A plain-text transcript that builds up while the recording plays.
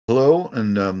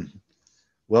and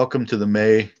welcome to the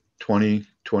May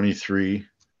 2023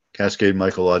 Cascade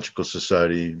Mycological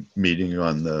Society meeting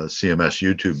on the CMS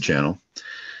YouTube channel.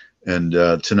 And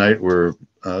tonight we're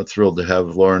thrilled to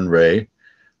have Lauren Ray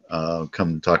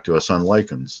come talk to us on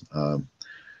lichens.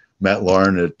 Met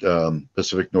Lauren at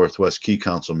Pacific Northwest Key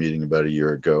Council meeting about a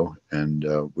year ago, and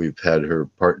we've had her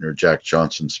partner Jack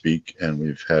Johnson speak, and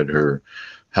we've had her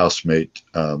housemate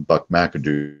Buck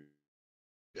McAdoo,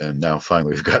 and now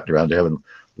finally we've gotten around to having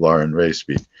Lauren Ray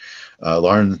speak.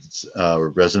 Lauren's a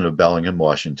resident of Bellingham,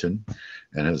 Washington,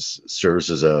 and serves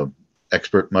as a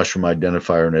expert mushroom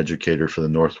identifier and educator for the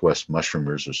Northwest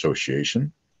Mushroomers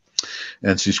Association.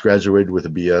 And she's graduated with a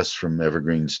BS from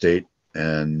Evergreen State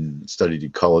and studied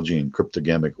ecology and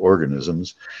cryptogamic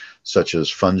organisms such as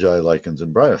fungi, lichens,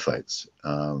 and bryophytes.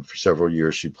 For several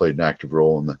years, she played an active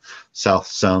role in the South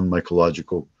Sound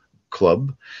Mycological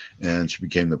Club, and she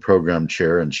became the program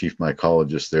chair and chief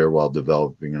mycologist there while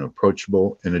developing an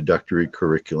approachable introductory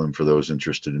curriculum for those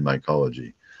interested in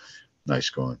mycology. Nice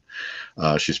going.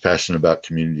 She's passionate about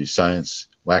community science,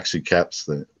 waxy caps,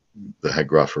 the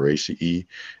Hygropheraceae,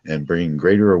 and bringing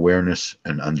greater awareness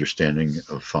and understanding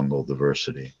of fungal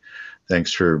diversity.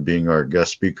 Thanks for being our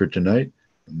guest speaker tonight.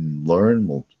 Lauren,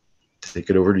 we'll take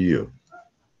it over to you.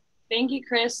 Thank you,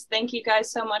 Chris. Thank you guys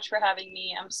so much for having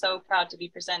me. I'm so proud to be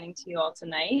presenting to you all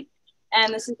tonight.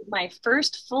 And this is my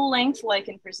first full-length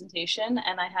lichen presentation,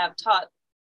 and I have taught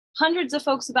hundreds of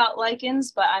folks about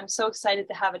lichens, but I'm so excited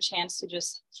to have a chance to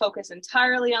just focus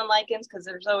entirely on lichens because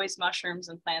there's always mushrooms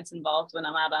and plants involved when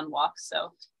I'm out on walks.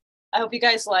 So I hope you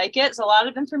guys like it. It's a lot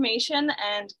of information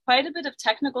and quite a bit of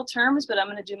technical terms, but I'm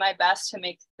going to do my best to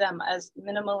make them as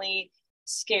minimally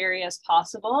scary as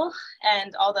possible.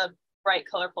 And all the bright,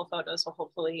 colorful photos will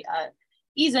hopefully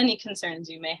ease any concerns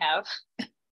you may have.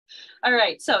 All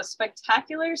right, so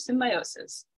spectacular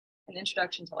symbiosis, an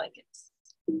introduction to lichens.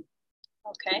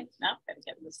 Okay, now gotta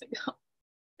get this to go.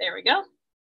 There we go.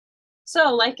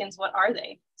 So lichens, what are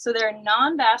they? So they're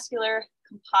non-vascular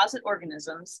composite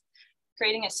organisms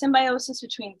creating a symbiosis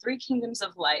between three kingdoms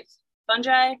of life: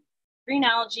 fungi, green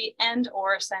algae, and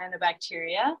or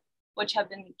cyanobacteria, which have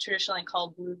been traditionally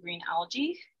called blue-green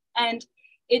algae. And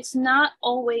it's not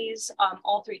always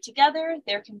all three together.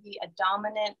 There can be a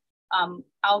dominant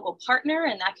algal partner,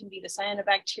 and that can be the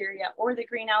cyanobacteria or the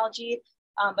green algae,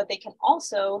 but they can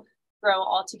also grow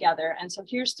all together. And so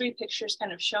here's three pictures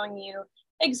kind of showing you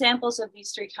examples of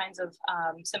these three kinds of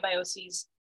symbioses.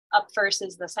 Up first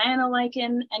is the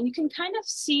cyanolichen, and you can kind of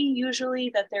see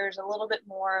usually that there's a little bit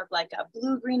more of like a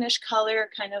blue-greenish color,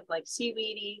 kind of like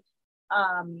seaweedy,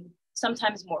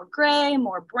 sometimes more gray,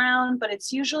 more brown, but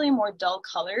it's usually more dull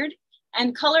colored.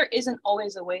 And color isn't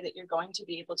always a way that you're going to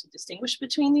be able to distinguish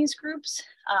between these groups,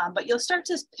 but you'll start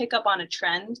to pick up on a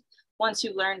trend once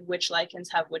you learn which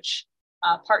lichens have which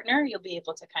partner. You'll be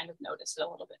able to kind of notice it a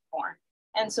little bit more.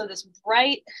 And so this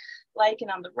bright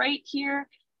lichen on the right here,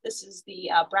 this is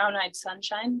the brown-eyed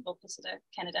sunshine, Vulpicida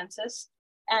canadensis,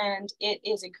 and it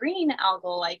is a green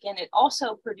algal lichen. It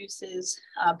also produces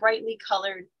brightly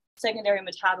colored secondary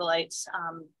metabolites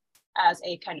as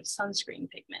a kind of sunscreen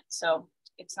pigment. So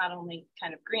it's not only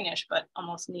kind of greenish, but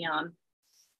almost neon.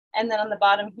 And then on the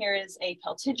bottom here is a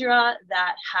Peltidra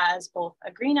that has both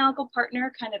a green algal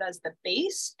partner kind of as the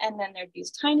base, and then there are these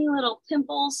tiny little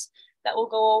pimples that we'll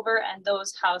go over, and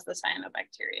those house the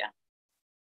cyanobacteria.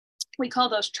 We call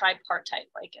those tripartite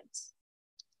lichens.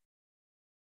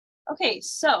 Okay,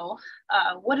 so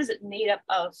what is it made up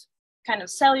of kind of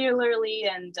cellularly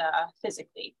and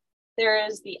physically? There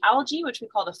is the algae, which we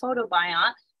call the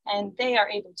photobiont, and they are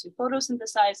able to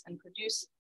photosynthesize and produce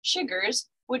sugars,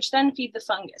 which then feed the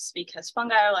fungus, because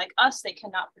fungi are like us, they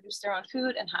cannot produce their own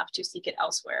food and have to seek it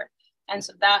elsewhere. And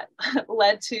so that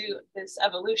led to this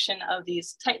evolution of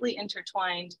these tightly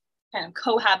intertwined kind of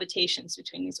cohabitations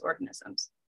between these organisms.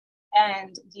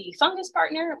 And the fungus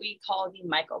partner we call the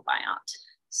mycobiont.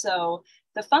 So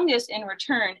the fungus in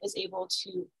return is able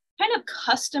to kind of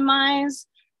customize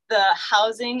the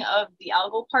housing of the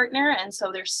algal partner. And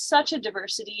so there's such a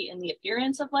diversity in the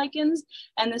appearance of lichens.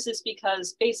 And this is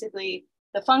because basically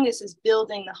the fungus is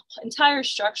building the entire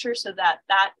structure so that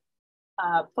that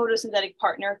photosynthetic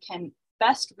partner can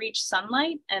best reach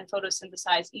sunlight and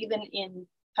photosynthesize even in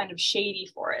kind of shady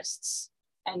forests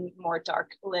and more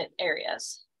dark lit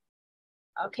areas.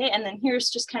 Okay, and then here's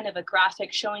just kind of a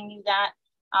graphic showing you that.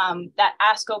 That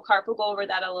ascocarp, we'll go over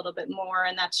that a little bit more,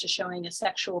 and that's just showing a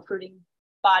sexual fruiting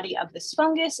body of this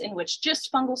fungus in which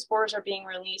just fungal spores are being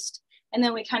released. And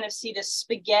then we kind of see this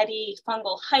spaghetti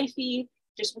fungal hyphae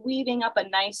just weaving up a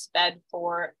nice bed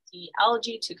for the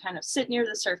algae to kind of sit near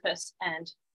the surface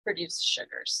and produce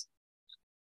sugars.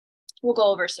 we'll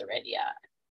go over Serratia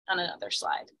on another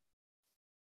slide.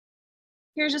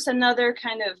 Here's just another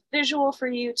kind of visual for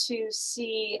you to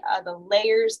see the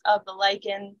layers of the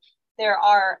lichen. There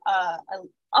are an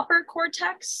upper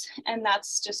cortex, and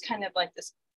that's just kind of like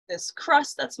this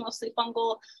crust that's mostly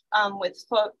fungal, with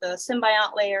the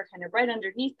symbiont layer kind of right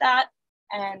underneath that.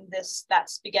 And that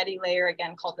spaghetti layer,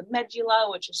 again, called the medulla,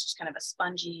 which is just kind of a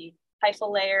spongy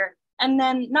hyphal layer. And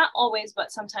then not always,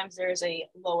 but sometimes there's a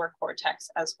lower cortex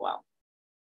as well.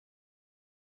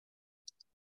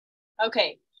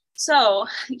 Okay, so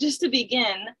just to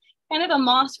begin, kind of a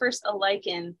moss versus a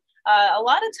lichen. A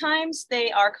lot of times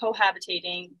they are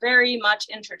cohabitating, very much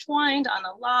intertwined on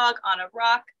a log, on a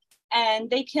rock, and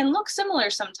they can look similar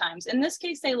sometimes. In this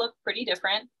case, they look pretty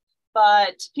different,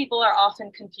 but people are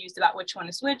often confused about which one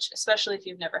is which, especially if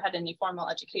you've never had any formal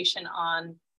education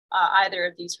on either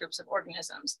of these groups of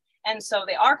organisms. And so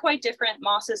they are quite different.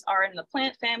 Mosses are in the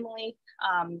plant family.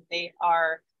 They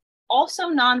are also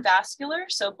non-vascular.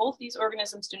 So both these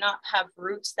organisms do not have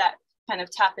roots that kind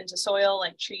of tap into soil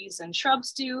like trees and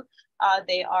shrubs do.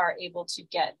 They are able to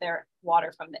get their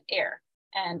water from the air.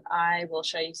 And I will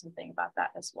show you something about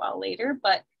that as well later.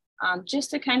 But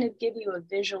just to kind of give you a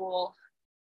visual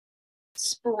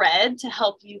spread to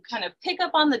help you kind of pick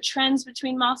up on the trends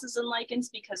between mosses and lichens,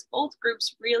 because both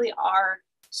groups really are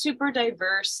super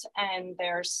diverse, and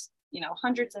there's, you know,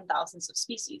 hundreds and thousands of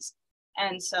species.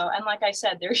 And so, and like I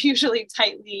said, they're usually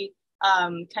tightly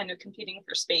kind of competing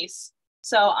for space.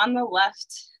 So on the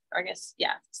left, or I guess,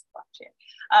 yeah, it's the left here,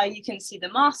 you can see the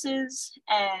mosses,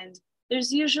 and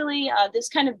there's usually this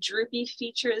kind of droopy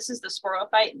feature. This is the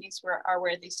sporophyte, and these are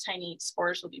where these tiny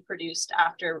spores will be produced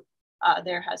after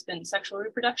there has been sexual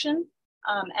reproduction.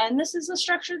 And this is a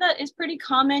structure that is pretty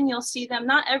common. You'll see them,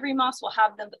 not every moss will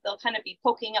have them, but they'll kind of be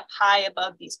poking up high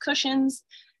above these cushions.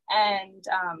 And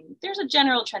there's a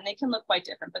general trend. They can look quite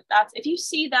different, but that's, if you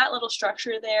see that little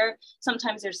structure there,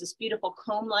 sometimes there's this beautiful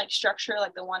comb-like structure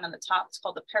like the one on the top. It's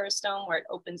called the peristome, where it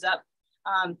opens up.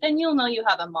 Then you'll know you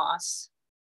have a moss.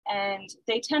 And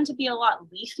they tend to be a lot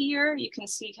leafier. You can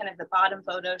see kind of the bottom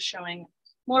photo showing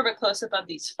more of a close-up of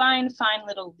these fine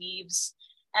little leaves.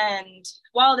 And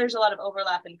while there's a lot of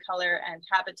overlap in color and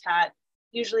habitat,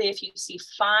 usually if you see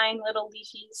fine little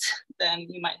leafies, then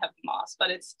you might have moss, but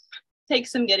it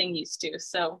takes some getting used to.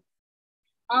 So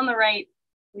on the right,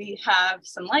 we have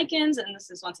some lichens, and this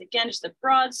is once again just a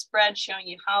broad spread showing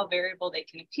you how variable they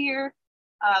can appear.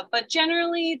 But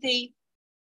generally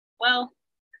well,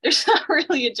 there's not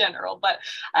really a general, but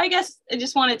I guess I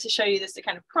just wanted to show you this to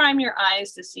kind of prime your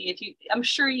eyes to see if I'm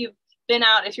sure you've been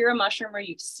out, if you're a mushroomer,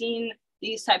 you've seen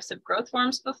these types of growth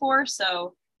forms before.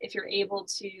 So if you're able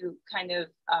to kind of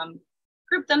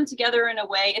group them together in a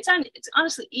way, it's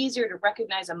honestly easier to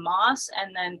recognize a moss.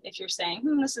 And then if you're saying,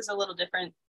 this is a little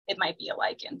different, it might be a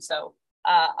lichen. So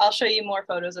I'll show you more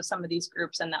photos of some of these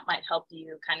groups, and that might help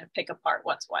you kind of pick apart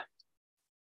what's what.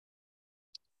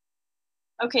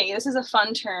 Okay, this is a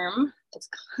fun term. It's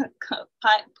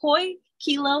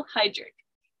poikilohydric.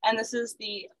 And this is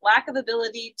the lack of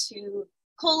ability to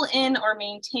pull in or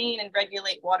maintain and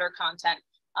regulate water content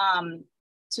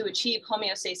to achieve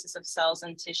homeostasis of cells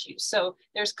and tissues. So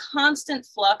there's constant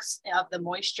flux of the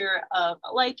moisture of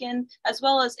a lichen, as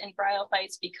well as in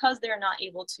bryophytes, because they're not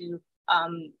able to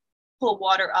pull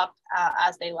water up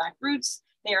as they lack roots.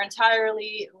 They are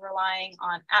entirely relying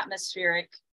on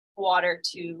atmospheric water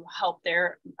to help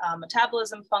their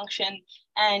metabolism function.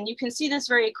 And you can see this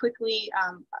very quickly,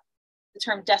 the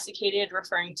term desiccated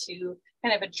referring to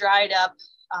kind of a dried up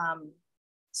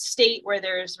state where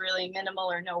there's really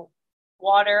minimal or no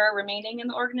water remaining in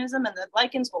the organism, and the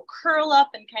lichens will curl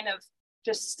up and kind of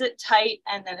just sit tight.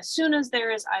 And then as soon as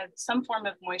there is some form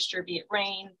of moisture, be it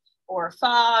rain or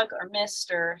fog or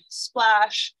mist or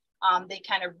splash, they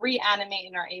kind of reanimate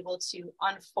and are able to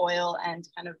unfoil and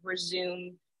kind of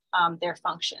resume their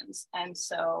functions. And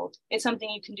so it's something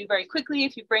you can do very quickly.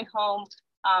 If you bring home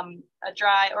a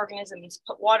dry organism and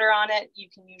put water on it, you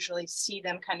can usually see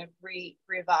them kind of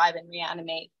revive and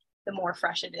reanimate. The more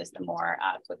fresh it is, the more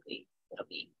quickly it'll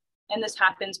be. And this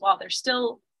happens while they're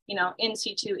still, in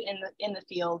situ in the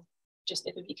field. Just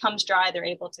if it becomes dry, they're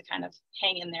able to kind of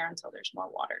hang in there until there's more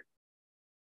water.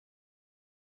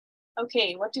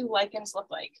 Okay, what do lichens look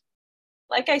like?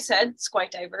 Like I said, it's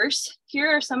quite diverse. Here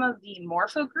are some of the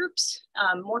morpho groups.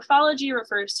 Morphology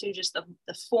refers to just the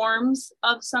forms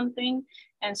of something.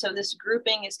 And so this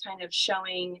grouping is kind of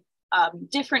showing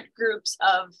different groups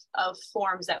of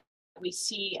forms that we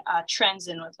see trends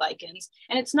in with lichens.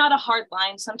 And it's not a hard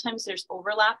line. Sometimes there's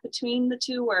overlap between the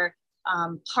two, where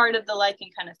part of the lichen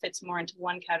kind of fits more into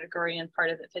one category and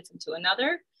part of it fits into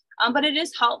another. But it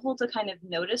is helpful to kind of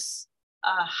notice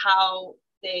how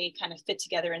they kind of fit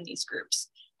together in these groups.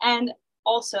 And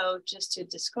also, just to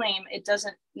disclaim, it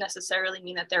doesn't necessarily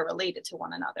mean that they're related to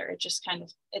one another. It just kind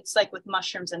of, it's like with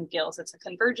mushrooms and gills, it's a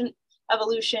convergent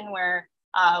evolution where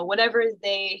whatever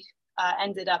they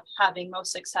ended up having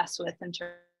most success with in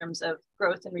terms of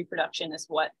growth and reproduction is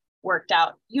what worked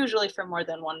out, usually for more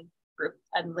than one group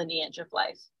and lineage of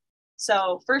life.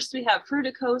 So first we have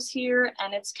fruticose here,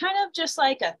 and it's kind of just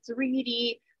like a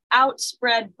 3D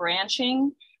outspread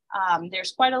branching.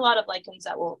 There's quite a lot of lichens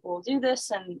that will do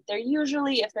this, and they're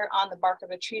usually, if they're on the bark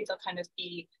of a tree, they'll kind of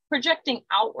be projecting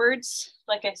outwards,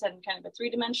 like I said, in kind of a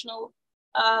three-dimensional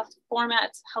format.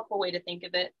 It's a helpful way to think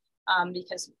of it,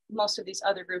 because most of these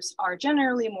other groups are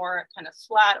generally more kind of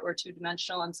flat or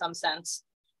two-dimensional in some sense.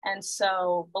 And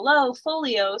so below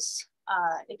foliose,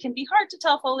 it can be hard to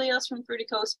tell foliose from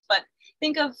fruticose, but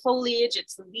think of foliage,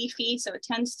 it's leafy, so it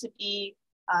tends to be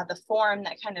the form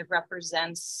that kind of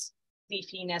represents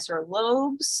leafiness or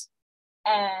lobes.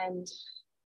 And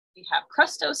we have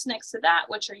crustose next to that,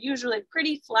 which are usually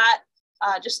pretty flat,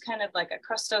 just kind of like a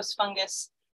crustose fungus.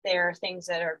 They're things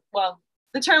that are, well,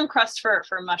 the term crust for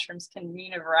mushrooms can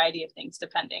mean a variety of things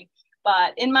depending.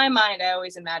 But in my mind, I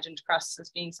always imagined crusts as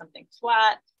being something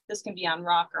flat. This can be on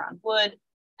rock or on wood.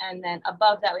 And then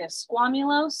above that, we have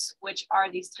squamulose, which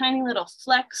are these tiny little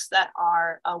flecks that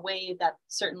are a way that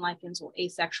certain lichens will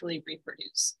asexually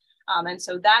reproduce. And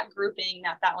so that grouping,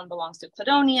 that one belongs to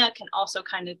cladonia, can also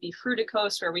kind of be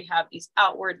fruticose, where we have these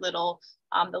outward little,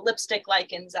 the lipstick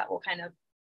lichens that will kind of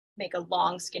make a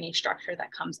long skinny structure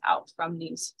that comes out from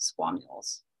these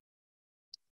squamules.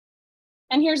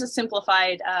 And here's a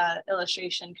simplified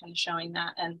illustration kind of showing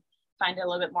that, and find it a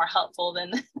little bit more helpful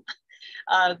than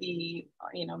the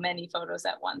many photos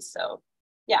at once. So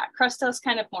yeah, crustose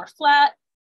kind of more flat,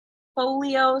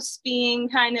 foliose being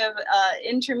kind of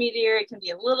intermediary, can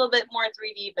be a little bit more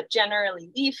 3D, but generally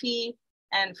leafy,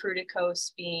 and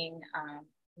fruticose being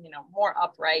more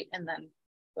upright. And then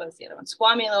what was the other one?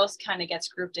 Squamulose kind of gets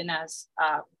grouped in as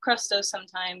crustose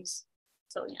sometimes.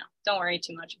 So don't worry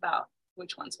too much about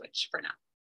which one's which for now.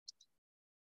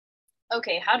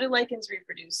 Okay, how do lichens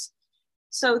reproduce?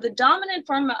 So the dominant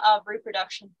form of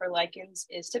reproduction for lichens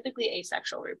is typically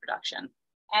asexual reproduction.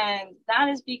 And that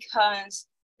is because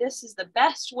this is the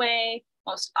best way,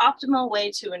 most optimal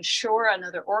way to ensure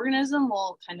another organism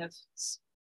will kind of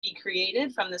be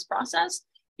created from this process,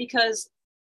 because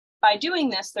by doing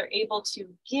this, they're able to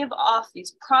give off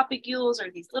these propagules,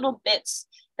 or these little bits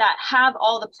that have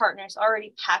all the partners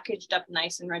already packaged up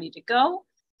nice and ready to go.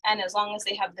 And as long as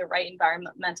they have the right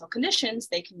environmental conditions,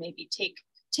 they can maybe take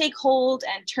hold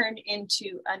and turn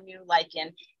into a new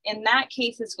lichen. In that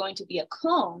case, it's going to be a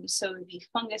clone. So the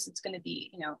fungus, it's going to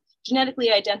be,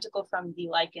 genetically identical from the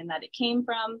lichen that it came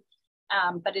from.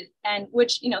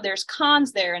 There's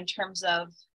cons there in terms of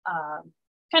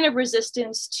kind of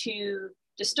resistance to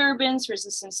disturbance,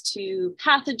 resistance to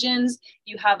pathogens.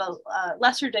 You have a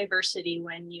lesser diversity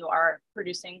when you are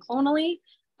producing clonally,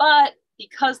 but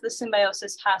because the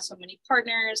symbiosis has so many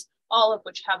partners, all of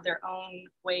which have their own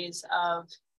ways of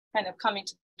kind of coming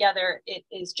together, it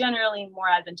is generally more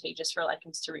advantageous for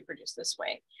lichens to reproduce this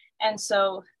way. And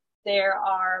so there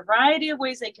are a variety of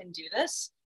ways they can do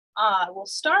this. We'll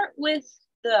start with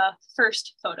the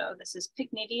first photo. This is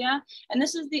Pycnidia, and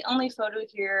this is the only photo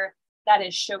here that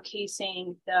is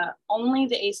showcasing only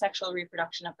the asexual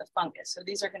reproduction of the fungus. So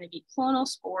these are going to be clonal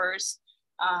spores,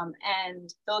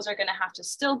 and those are going to have to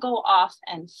still go off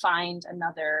and find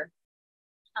another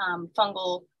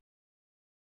fungal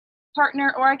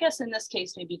partner, or I guess in this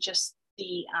case, maybe just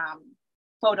the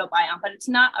photobiome, but it's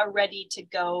not a ready to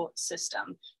go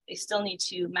system. They still need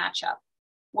to match up.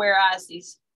 Whereas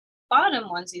these bottom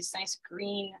ones, these nice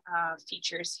green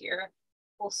features here,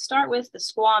 we'll start with the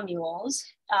squamules.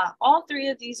 All three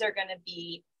of these are going to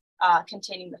be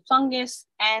containing the fungus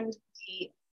and the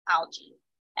algae.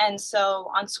 And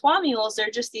so on squamules, they're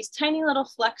just these tiny little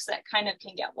flecks that kind of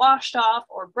can get washed off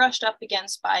or brushed up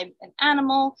against by an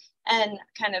animal and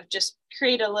kind of just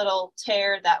create a little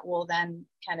tear that will then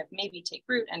kind of maybe take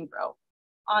root and grow.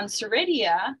 On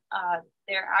Cerridea,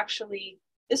 they're actually,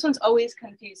 this one's always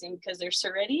confusing because there's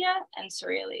Cerridea and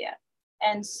Cerealia.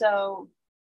 And so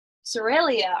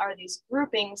Cerealia are these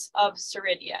groupings of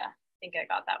Cerridea. I think I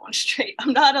got that one straight.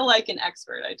 I'm not a lichen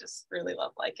expert. I just really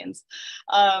love lichens.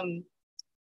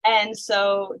 And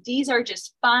so these are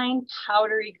just fine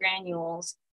powdery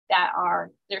granules that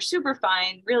they're super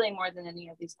fine, really more than any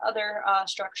of these other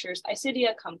structures.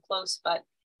 Isidia come close, but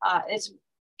it's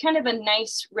kind of a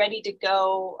nice, ready to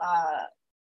go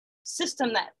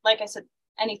system that, like I said,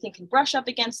 anything can brush up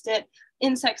against it.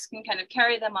 Insects can kind of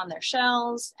carry them on their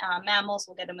shells. Mammals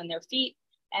will get them in their feet.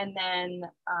 and then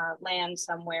land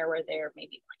somewhere where they're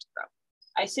maybe going to grow.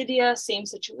 Isidia, same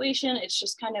situation. It's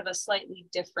just kind of a slightly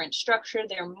different structure.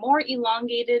 They're more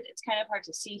elongated. It's kind of hard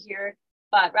to see here,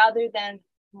 but rather than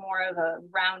more of a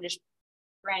roundish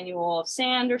granule of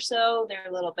sand or so,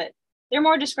 they're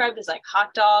more described as like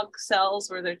hot dog cells,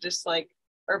 where they're just like,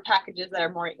 or packages that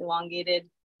are more elongated,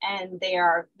 and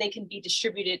they can be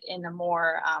distributed in a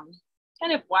more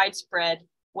kind of widespread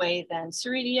way than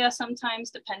Ceridia sometimes,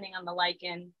 depending on the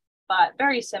lichen, but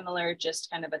very similar, just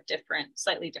kind of a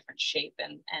slightly different shape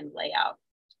and layout.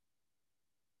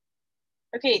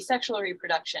 Okay, sexual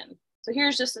reproduction. So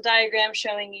here's just a diagram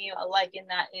showing you a lichen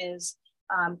that is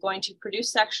going to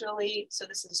produce sexually. So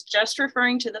this is just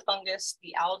referring to the fungus.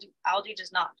 The algae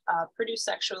does not produce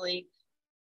sexually.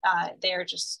 They're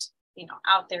just,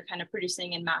 out there kind of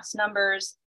producing in mass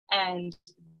numbers. And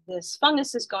this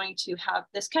fungus is going to have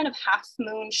this kind of half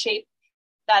moon shape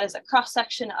that is a cross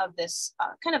section of this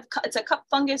it's a cup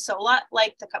fungus. So a lot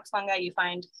like the cup fungi you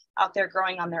find out there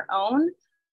growing on their own.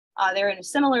 They're in a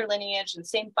similar lineage and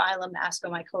same phylum, the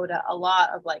Ascomycota. A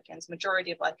lot of lichens,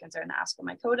 majority of lichens are in the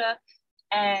Ascomycota,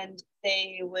 and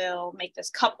they will make this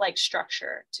cup-like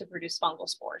structure to produce fungal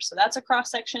spores. So that's a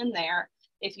cross section there.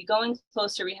 If you go in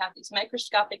closer, we have these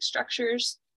microscopic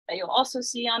structures that you'll also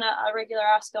see on a regular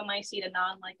Ascomycete, a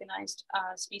non-lichenized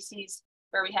species,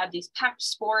 where we have these packed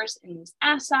spores in these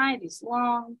asci, these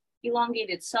long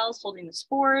elongated cells holding the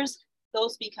spores.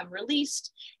 Those become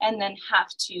released and then have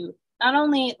to not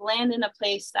only land in a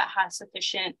place that has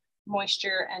sufficient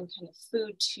moisture and kind of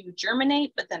food to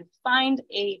germinate, but then find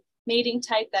a mating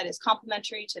type that is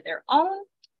complementary to their own.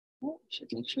 Oh, I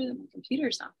should make sure that my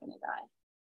computer's not going to die.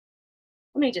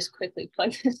 Let me just quickly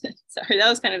plug this in. Sorry, that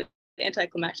was kind of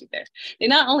anticlimactic there. They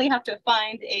not only have to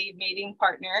find a mating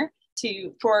partner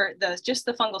for just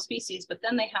the fungal species, but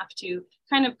then they have to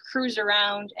kind of cruise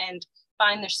around and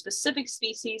find their specific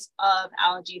species of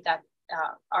algae that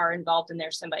are involved in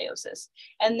their symbiosis.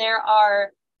 And there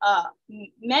are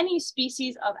many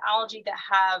species of algae that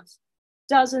have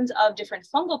dozens of different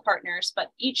fungal partners,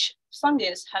 but each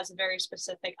fungus has a very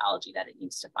specific algae that it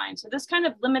needs to find. So this kind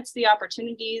of limits the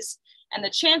opportunities, and the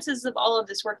chances of all of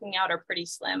this working out are pretty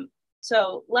slim.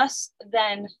 So less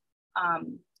than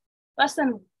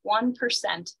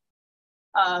 1%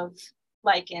 of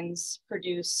lichens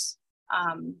produce,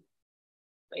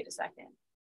 wait a second,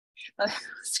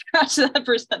 scratch that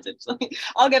percentage.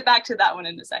 I'll get back to that one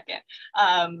in a second.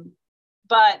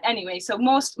 But anyway, so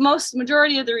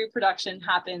majority of the reproduction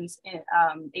happens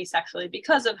asexually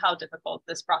because of how difficult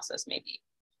this process may be.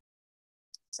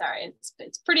 Sorry,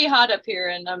 it's pretty hot up here,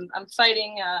 and I'm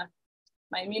fighting,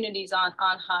 my immunity's on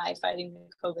high, fighting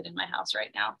COVID in my house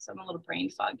right now, so I'm a little brain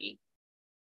foggy.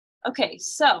 Okay,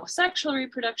 so sexual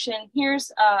reproduction.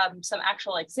 Here's some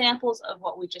actual examples of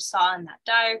what we just saw in that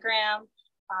diagram.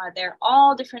 They're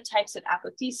all different types of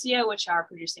apothecia, which are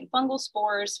producing fungal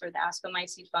spores for the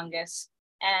Ascomycete fungus.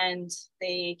 And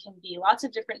they can be lots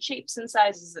of different shapes and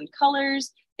sizes and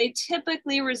colors. They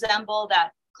typically resemble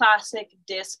that classic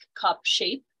disc cup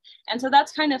shape. And so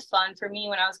that's kind of fun for me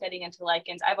when I was getting into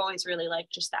lichens. I've always really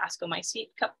liked just the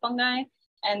Ascomycete cup fungi.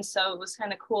 And so it was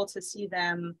kind of cool to see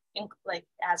them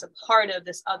as a part of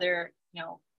this other,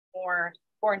 more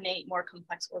ornate, more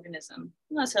complex organism.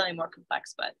 Not necessarily more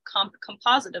complex, but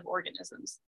compositive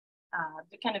organisms.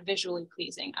 Kind of visually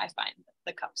pleasing, I find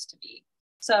the cups to be.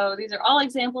 So these are all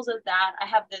examples of that. I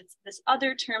have this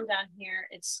other term down here.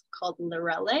 It's called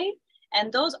larellae,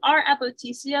 and those are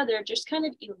apothecia. They're just kind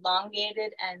of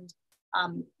elongated and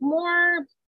more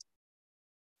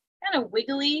kind of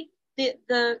wiggly.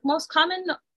 The most common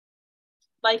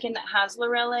lichen that has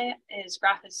larellae is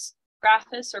Graphis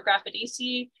or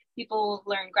Graphidece. People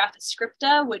learn Graphis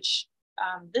scripta, which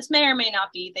this may or may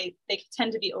not be. They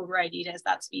tend to be over-ID'd as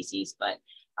that species, but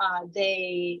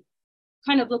they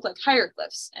kind of look like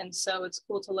hieroglyphs. And so it's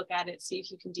cool to look at it, see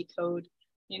if you can decode,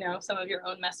 some of your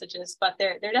own messages, but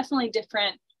they're definitely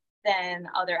different than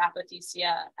other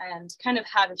apothecia, and kind of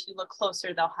if you look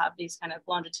closer, they'll have these kind of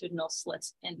longitudinal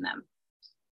slits in them.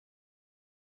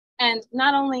 And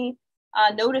not only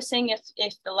noticing if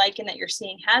the lichen that you're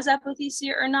seeing has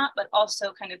apothecia or not, but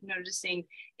also kind of noticing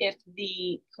if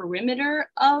the perimeter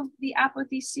of the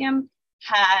apothecium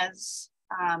has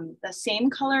the same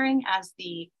coloring as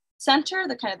the center,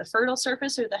 the kind of the fertile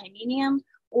surface or the hymenium,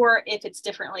 or if it's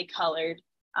differently colored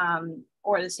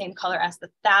or the same color as the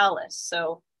thallus.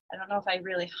 So I don't know if I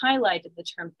really highlighted the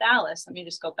term thallus. Let me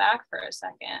just go back for a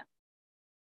second.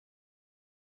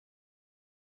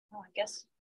 Oh, I guess,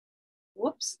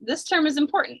 whoops, this term is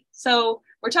important. So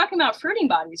we're talking about fruiting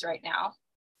bodies right now.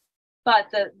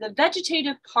 But the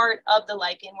vegetative part of the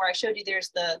lichen, where I showed you there's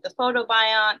the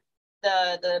photobiont,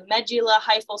 the medulla,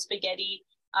 hyphal spaghetti,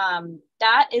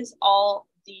 that is all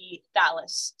the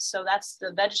thallus. So that's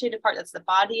the vegetative part, that's the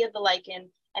body of the lichen.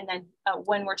 And then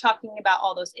when we're talking about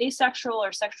all those asexual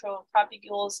or sexual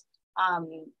propagules,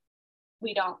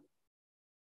 we don't,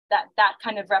 that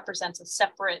kind of represents a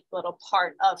separate little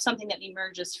part of something that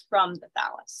emerges from the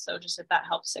thallus. So just if that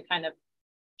helps to kind of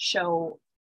show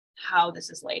how this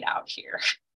is laid out here.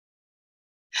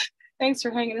 Thanks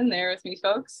for hanging in there with me,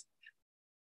 folks.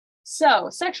 So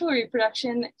sexual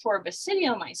reproduction for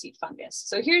basidiomycete fungus.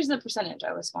 So here's the percentage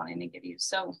I was wanting to give you.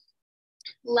 So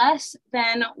less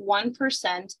than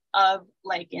 1% of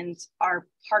lichens are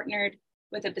partnered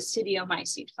with a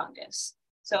basidiomycete fungus.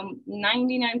 So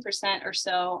 99% or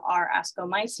so are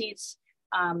ascomycetes.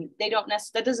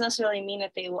 That doesn't necessarily mean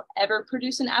that they will ever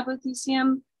produce an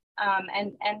apothecium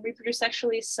and reproduce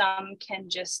sexually. Some can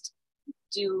just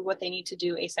do what they need to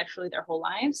do asexually their whole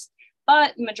lives,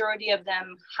 but the majority of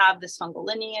them have this fungal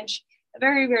lineage.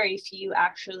 Very, very few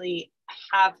actually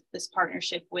have this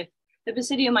partnership with the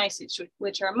basidiomycetes,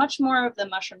 which are much more of the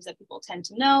mushrooms that people tend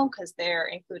to know because they're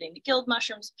including the guild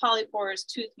mushrooms, polypores,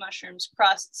 tooth mushrooms,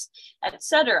 crusts,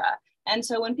 etc. And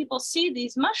so when people see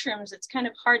these mushrooms, it's kind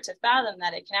of hard to fathom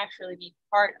that it can actually be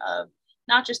part of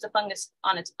not just a fungus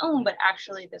on its own, but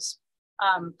actually this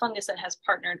fungus that has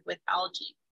partnered with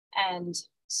algae. And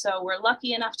so we're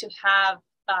lucky enough to have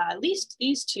at least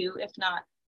these two, if not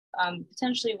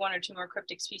potentially one or two more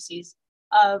cryptic species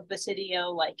of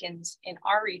basidio lichens in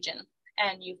our region.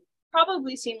 And you've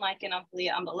probably seen lichen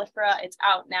Omphalia umbellifera. It's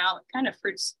out now. It kind of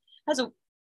fruits, has a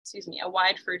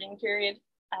wide fruiting period.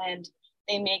 And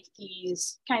they make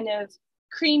these kind of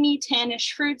creamy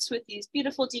tannish fruits with these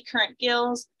beautiful decurrent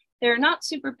gills. They're not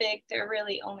super big. They're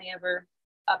really only ever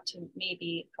up to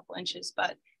maybe a couple inches,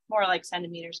 but more like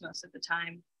centimeters most of the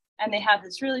time. And they have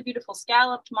this really beautiful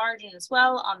scalloped margin as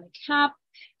well on the cap.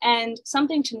 And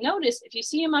something to notice, if you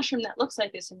see a mushroom that looks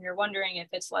like this and you're wondering if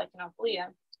it's like an Omphalia,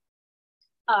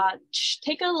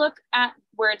 take a look at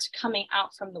where it's coming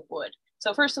out from the wood.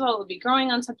 So first of all, it would be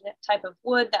growing on some type of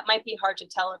wood. That might be hard to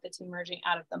tell if it's emerging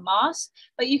out of the moss,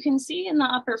 but you can see in the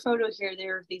upper photo here,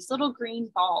 there are these little green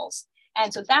balls.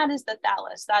 And so that is the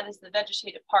thallus. That is the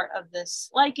vegetative part of this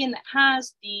lichen that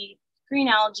has the green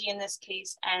algae in this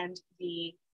case and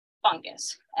the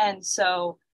fungus. And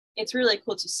so it's really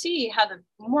cool to see how the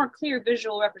more clear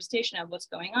visual representation of what's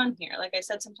going on here. Like I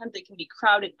said, sometimes they can be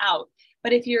crowded out,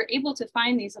 but if you're able to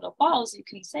find these little balls, you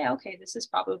can say, okay, this is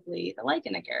probably the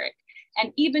lichen agaric.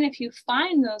 And even if you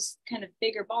find those kind of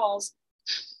bigger balls,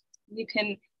 you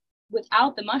can,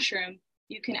 without the mushroom,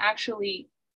 you can actually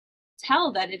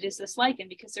tell that it is this lichen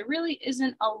because there really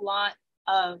isn't a lot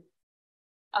of,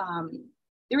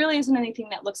 there really isn't anything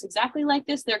that looks exactly like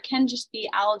this. There can just be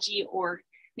algae or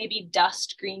maybe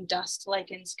dust, green dust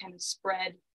lichens kind of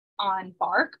spread on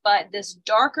bark, but this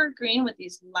darker green with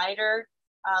these lighter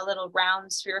little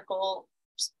round spherical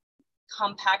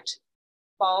compact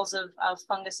balls of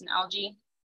fungus and algae,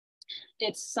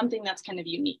 it's something that's kind of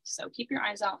unique. So keep your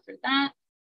eyes out for that.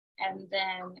 And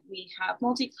then we have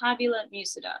multiclavulant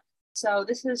mucida. So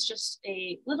this is just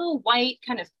a little white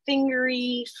kind of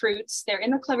fingery fruits. They're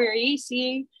in the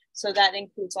Clavariaceae. So that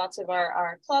includes lots of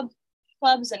our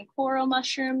clubs and coral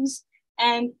mushrooms.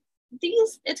 And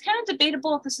these, it's kind of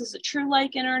debatable if this is a true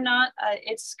lichen or not.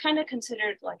 It's kind of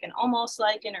considered like an almost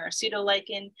lichen or a pseudo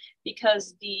lichen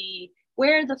because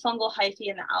where the fungal hyphae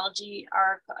and the algae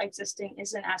are existing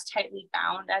isn't as tightly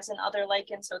bound as in other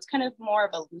lichens. So it's kind of more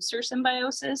of a looser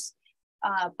symbiosis.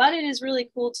 But it is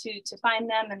really cool to find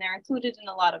them, and they're included in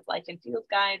a lot of lichen field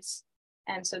guides.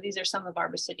 And so these are some of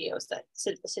our basidio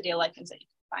lichens that you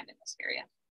can find in this area.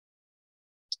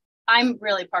 I'm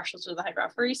really partial to the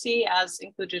Hydrophoraceae as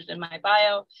included in my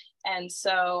bio. And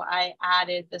so I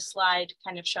added the slide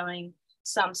kind of showing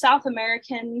some South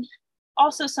American,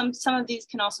 also some of these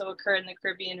can also occur in the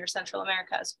Caribbean or Central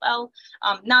America as well.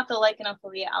 Not the lichen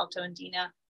Omphalia altoandina,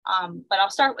 but I'll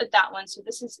start with that one. So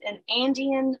this is an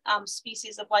Andean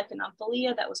species of lichen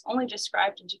Omphalia that was only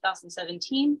described in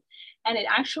 2017. And it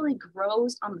actually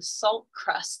grows on the salt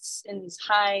crusts in these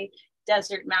high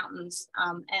desert mountains.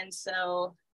 And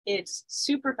so it's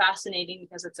super fascinating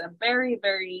because it's a very,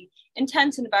 very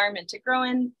intense environment to grow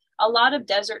in. A lot of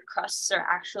desert crusts are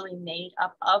actually made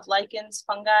up of lichens,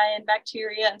 fungi, and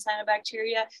bacteria and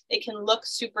cyanobacteria. They can look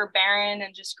super barren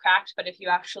and just cracked, but if you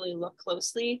actually look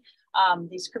closely,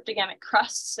 these cryptogamic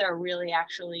crusts are really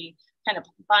actually kind of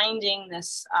binding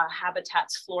this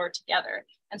habitat's floor together.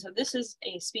 And so this is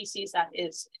a species that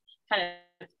is kind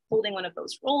of holding one of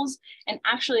those roles and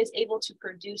actually is able to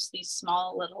produce these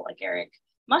small little agaric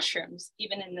mushrooms,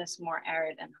 even in this more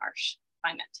arid and harsh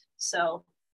climate. So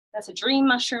that's a dream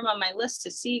mushroom on my list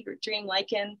to see, dream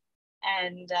lichen.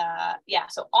 And yeah,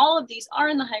 so all of these are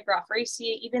in the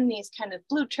Hygrophoracea, even these kind of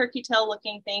blue turkey tail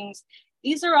looking things.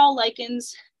 These are all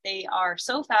lichens. They are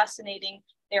so fascinating.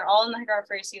 They're all in the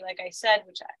Hygrophoracea, like I said,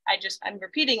 which I'm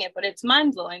repeating it, but it's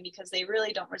mind blowing because they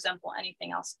really don't resemble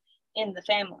anything else in the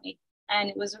family. And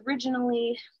it was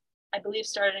originally, I believe,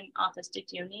 starting off as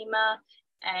Dictyonema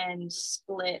and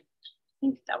split. I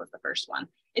think that was the first one.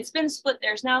 It's been split.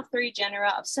 There's now 3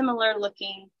 genera of similar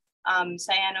looking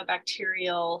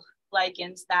cyanobacterial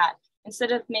lichens that,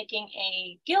 instead of making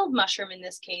a gilled mushroom in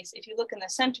this case, if you look in the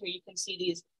center, you can see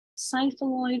these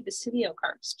cyphaloid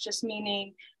basidiocarps, just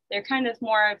meaning they're kind of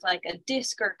more of like a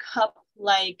disc or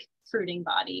cup-like fruiting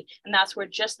body. And that's where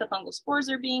just the fungal spores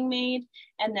are being made.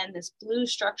 And then this blue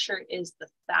structure is the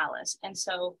thallus. And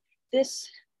so this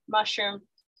mushroom,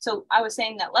 so I was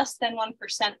saying that less than 1%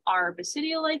 are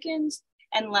basidiolichens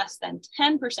and less than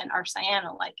 10% are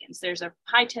cyanolichens. There's a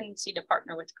high tendency to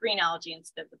partner with green algae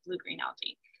instead of the blue-green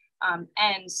algae.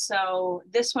 And so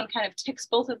this one kind of ticks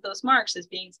both of those marks as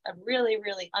being a really,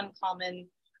 really uncommon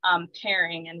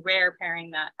pairing and rare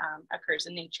pairing that occurs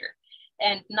in nature.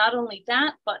 And not only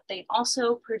that, but they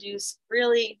also produce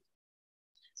really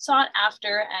sought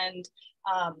after and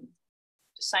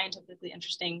scientifically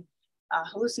interesting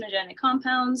hallucinogenic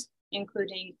compounds,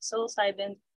 including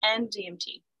psilocybin and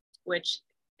DMT, which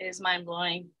is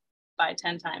mind-blowing by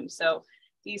 10 times. So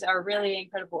these are really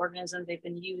incredible organisms. They've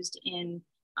been used in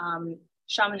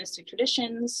shamanistic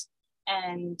traditions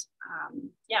and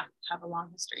yeah, have a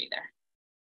long history there.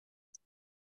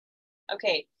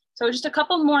 Okay, so just a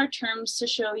couple more terms to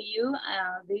show you.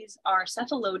 These are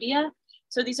cephalodia.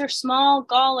 So these are small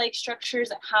gall-like structures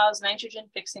that house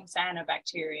nitrogen-fixing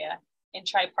cyanobacteria in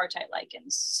tripartite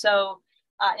lichens. So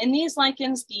in these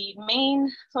lichens, the main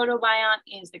photobiont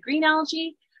is the green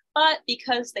algae, but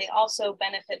because they also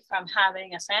benefit from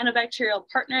having a cyanobacterial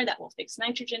partner that will fix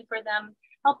nitrogen for them,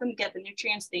 help them get the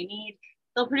nutrients they need,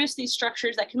 they'll produce these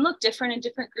structures that can look different in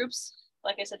different groups.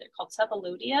 Like I said, they're called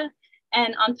cephalodia.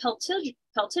 And on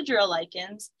peltigeral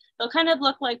lichens, they'll kind of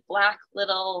look like black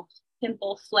little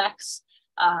pimple flecks,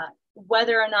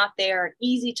 whether or not they're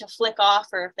easy to flick off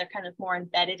or if they're kind of more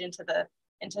embedded into the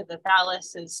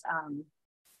thallus is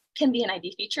can be an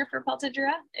ID feature for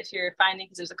Peltigera if you're finding,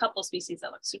 because there's a couple of species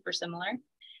that look super similar.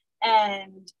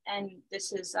 And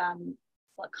this is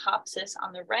Leucopsis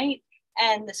on the right,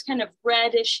 and this kind of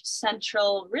reddish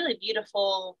central, really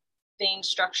beautiful vein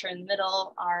structure in the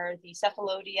middle are the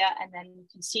cephalodia, and then you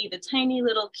can see the tiny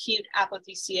little cute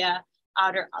apothecia,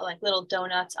 outer, like little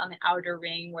donuts on the outer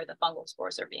ring where the fungal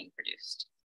spores are being produced.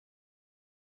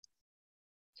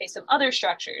 Okay, some other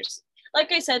structures.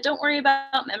 Like I said, don't worry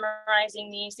about memorizing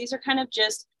these. These are kind of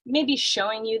just maybe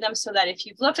showing you them so that if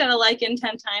you've looked at a lichen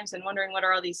 10 times and wondering what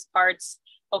are all these parts,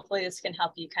 hopefully this can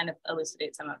help you kind of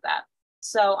elucidate some of that.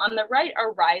 So on the right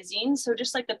are rhizines. So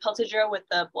just like the Peltigera with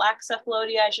the black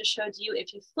cephalodia I just showed you,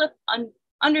 if you flip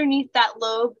underneath that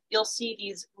lobe, you'll see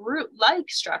these root-like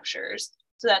structures.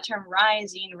 So that term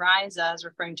rhizine, rhiza, is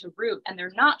referring to root, and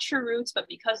they're not true roots, but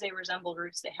because they resemble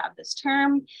roots, they have this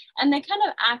term, and they kind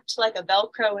of act like a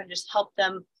Velcro and just help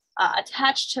them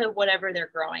attach to whatever they're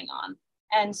growing on.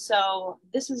 And so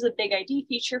this is a big ID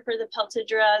feature for the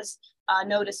Peltigeras,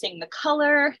 noticing the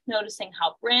color, noticing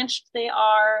how branched they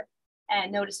are,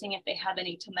 and noticing if they have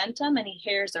any tomentum, any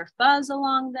hairs or fuzz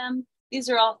along them. These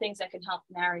are all things that can help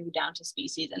narrow you down to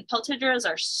species. And Peltigeras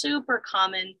are super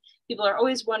common. People are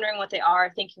always wondering what they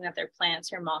are, thinking that they're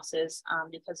plants or mosses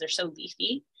because they're so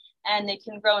leafy. And they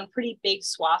can grow in pretty big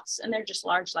swaths, and they're just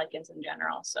large lichens in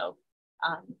general. So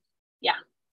yeah.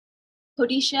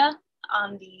 Podetia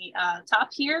on the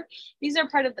top here. These are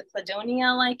part of the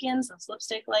Cladonia lichens, those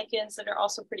lipstick lichens that are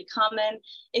also pretty common.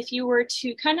 If you were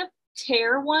to kind of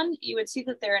tear one, you would see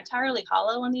that they're entirely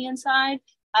hollow on the inside,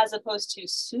 as opposed to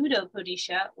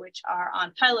pseudopodetia, which are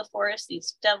on Pylophorus,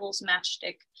 these devil's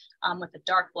matchstick with a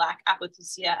dark black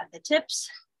apothecia at the tips.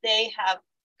 They have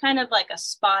kind of like a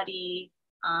spotty,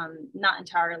 not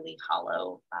entirely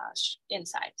hollow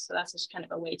inside. So that's just kind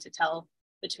of a way to tell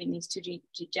between these two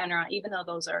genera, even though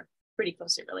those are pretty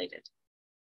closely related.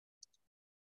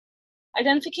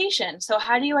 Identification. So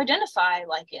how do you identify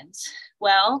lichens?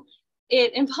 Well,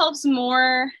 it involves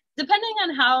more, depending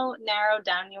on how narrowed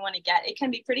down you want to get, it can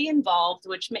be pretty involved,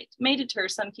 which may deter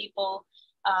some people.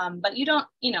 But you don't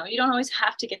always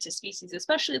have to get to species,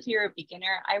 especially if you're a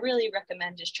beginner. I really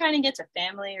recommend just trying to get to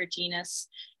family or genus.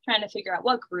 Trying to figure out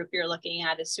what group you're looking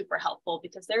at is super helpful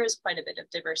because there is quite a bit of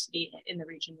diversity in the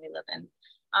region we live in.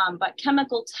 But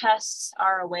chemical tests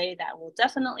are a way that will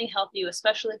definitely help you,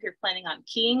 especially if you're planning on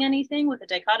keying anything with a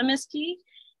dichotomous key,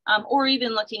 or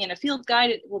even looking in a field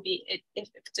guide. It will be, if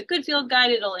it's a good field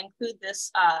guide, it'll include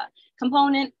this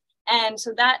component. And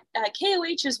so that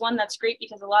KOH is one that's great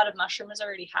because a lot of mushrooms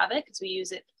already have it because we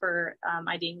use it for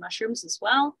IDing mushrooms as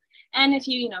well. And if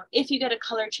you get a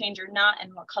color change or not,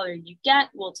 and what color you get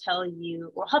will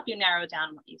help you narrow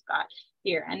down what you've got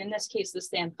here. And in this case, the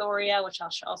Xanthoria, which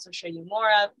I'll also show you more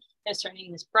of, is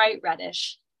turning this bright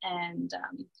reddish. And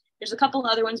there's a couple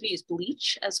other ones. We use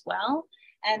bleach as well.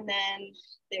 And then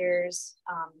there's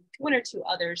one or two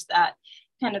others that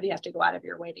kind of you have to go out of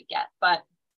your way to get. But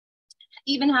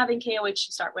even having KOH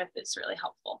to start with is really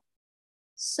helpful.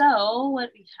 So what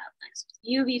do we have next?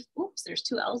 UV, oops, there's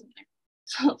two L's in there.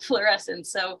 Fluorescence.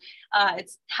 So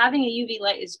it's having a UV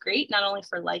light is great, not only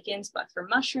for lichens, but for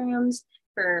mushrooms,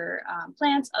 for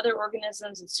plants, other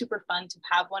organisms. It's super fun to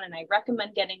have one. And I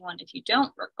recommend getting one if you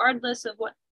don't, regardless of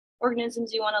what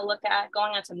organisms you want to look at,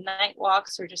 going on some night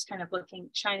walks or just kind of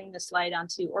shining this light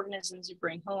onto organisms you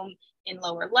bring home in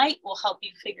lower light will help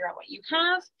you figure out what you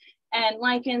have. And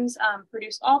lichens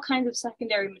produce all kinds of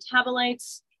secondary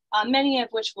metabolites, many of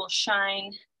which will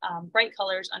shine bright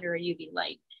colors under a UV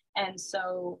light. And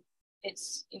so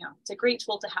it's a great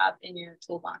tool to have in your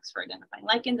toolbox for identifying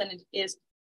lichens, and it is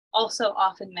also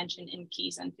often mentioned in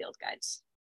keys and field guides.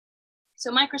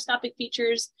 So microscopic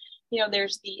features,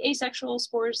 there's the asexual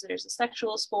spores, there's the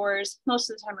sexual spores. Most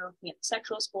of the time we're looking at the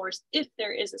sexual spores if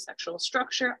there is a sexual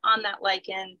structure on that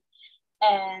lichen.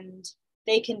 And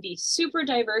they can be super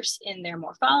diverse in their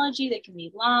morphology. They can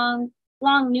be long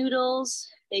noodles.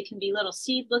 They can be little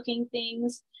seed-looking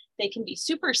things. They can be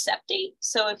super septate.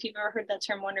 So if you've ever heard that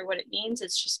term, wonder what it means,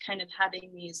 it's just kind of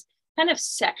having these kind of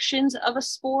sections of a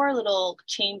spore, little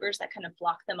chambers that kind of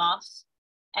block them off.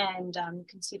 And you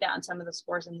can see that on some of the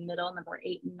spores in the middle. Number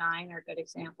 8 and 9 are good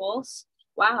examples.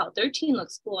 Wow, 13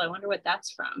 looks cool. I wonder what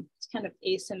that's from. It's kind of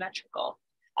asymmetrical.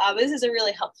 This is a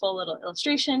really helpful little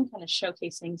illustration, kind of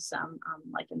showcasing some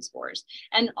lichen spores.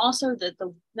 And also the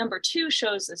number 2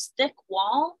 shows this thick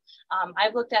wall.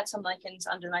 I've looked at some lichens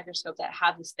under the microscope that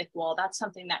have this thick wall. That's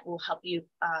something that will help you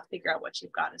figure out what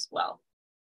you've got as well.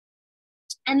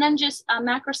 And then just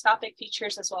macroscopic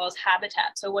features as well as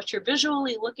habitat. So what you're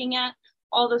visually looking at,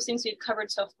 all those things we've covered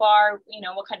so far,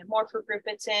 what kind of morpho group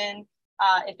it's in,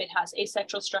 if it has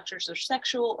asexual structures or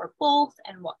sexual or both,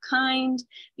 and what kind.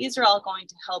 These are all going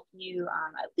to help you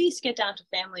at least get down to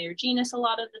family or genus a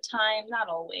lot of the time, not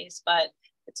always, but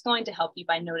it's going to help you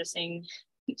by noticing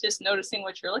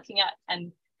what you're looking at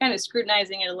and kind of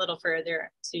scrutinizing it a little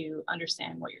further to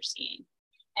understand what you're seeing.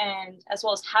 And as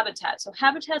well as habitat. So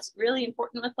habitat's really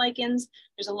important with lichens.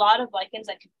 There's a lot of lichens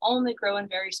that can only grow in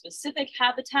very specific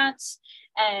habitats.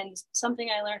 And something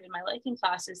I learned in my lichen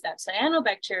class is that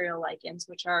cyanobacterial lichens,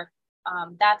 which are,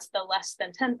 that's the less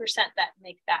than 10% that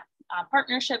make that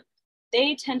partnership,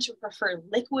 they tend to prefer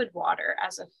liquid water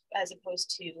as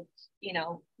opposed to,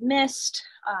 mist.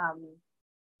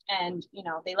 And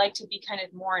they like to be kind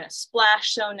of more in a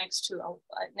splash zone next to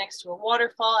a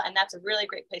waterfall, and that's a really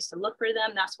great place to look for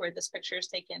them. That's where this picture is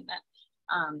taken. That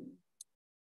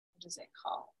what is it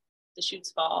called? The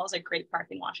Chutes Falls, a great park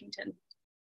in Washington,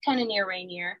 kind of near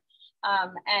Rainier,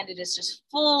 and it is just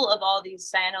full of all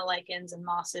these cyanolichens and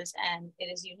mosses, and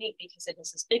it is unique because it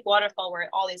is this big waterfall where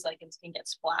all these lichens can get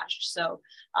splashed. So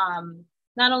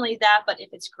not only that, but if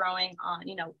it's growing on,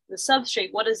 the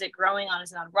substrate, what is it growing on?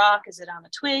 Is it on rock? Is it on a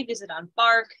twig? Is it on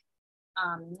bark?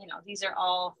 These are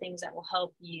all things that will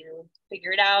help you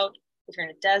figure it out. If you're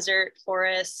in a desert,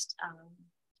 forest,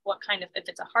 what kind of, if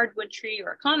it's a hardwood tree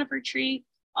or a conifer tree,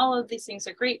 all of these things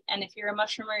are great. And if you're a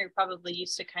mushroomer, you're probably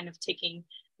used to kind of taking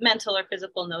mental or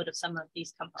physical note of some of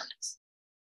these components.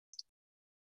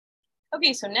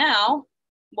 Okay, so now,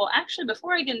 well, actually,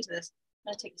 before I get into this,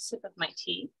 I'm gonna take a sip of my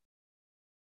tea.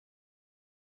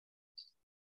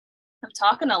 I'm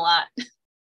talking a lot.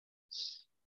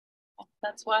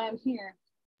 That's why I'm here.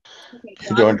 Okay,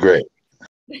 You're doing great.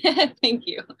 Thank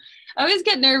you. I always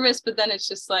get nervous, but then it's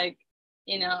just like,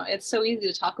 it's so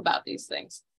easy to talk about these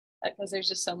things because there's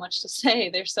just so much to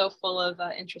say. They're so full of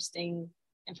interesting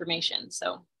information.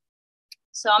 So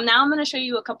I'm going to show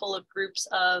you a couple of groups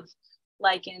of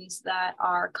lichens that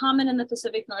are common in the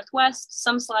Pacific Northwest.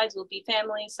 Some slides will be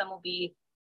family, some will be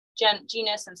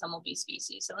genus, and some will be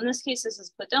species. So in this case, this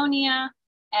is Cladonia,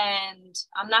 and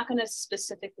I'm not going to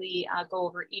specifically go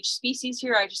over each species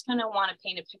here. I just kind of want to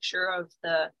paint a picture of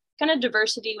the kind of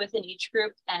diversity within each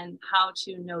group and how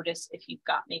to notice if you've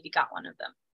maybe got one of them.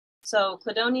 So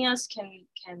cladonias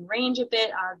can range a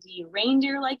bit. The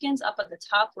reindeer lichens up at the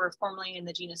top were formerly in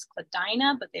the genus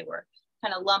Cladina, but they were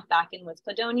kind of lumped back in with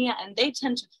cladonia, and they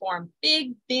tend to form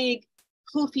big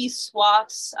poofy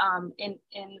swaths in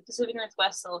the Pacific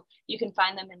Northwest. So you can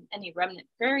find them in any remnant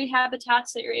prairie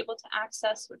habitats that you're able to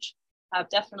access, which have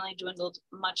definitely dwindled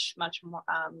much more.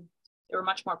 There were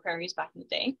much more prairies back in the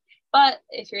day. But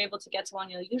if you're able to get to one,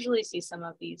 you'll usually see some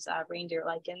of these reindeer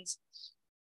lichens.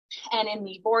 And in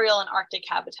the boreal and Arctic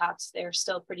habitats, they're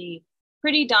still pretty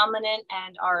dominant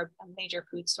and are a major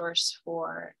food source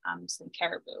for some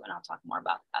caribou. And I'll talk more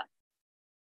about that.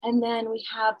 And then we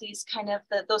have these kind of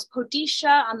those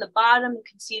podicia on the bottom. You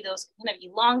can see those kind of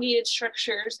elongated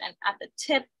structures. And at the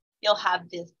tip, you'll have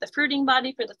the fruiting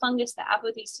body for the fungus, the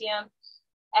apothecium.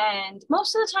 And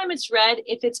most of the time it's red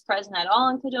if it's present at all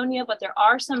in cladonia, but there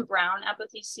are some brown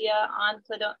apothecia on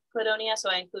cladonia. So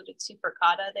I included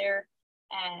supercata there.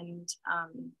 And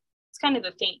it's kind of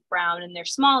a faint brown, and they're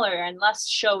smaller and less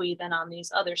showy than on these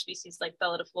other species like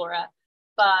Bellidiflora.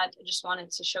 But I just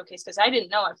wanted to showcase, because I didn't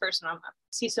know at first when I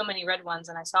see so many red ones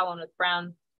and I saw one with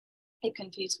brown, it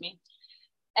confused me.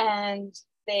 And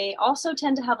they also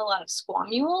tend to have a lot of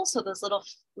squamules, so those little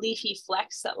leafy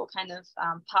flecks that will kind of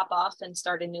pop off and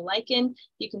start a new lichen.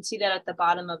 You can see that at the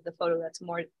bottom of the photo that's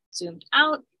more zoomed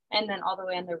out. And then all the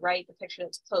way on the right, the picture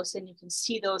that's close in, you can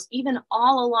see those even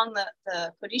all along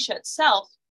the podicia itself,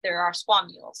 there are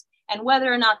squamules. And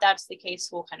whether or not that's the case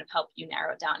will kind of help you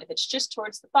narrow it down. If it's just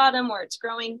towards the bottom where it's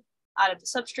growing out of the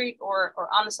substrate or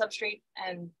on the substrate,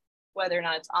 and whether or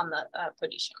not it's on the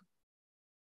podicia.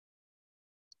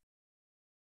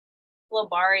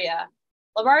 Lobaria.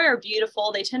 Lobaria are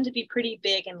beautiful. They tend to be pretty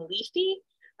big and leafy.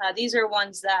 These are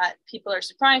ones that people are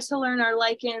surprised to learn are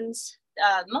lichens.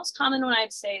 The most common one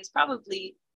I'd say is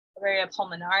probably Lobaria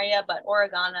pulmonaria, but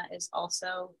Oregana is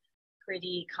also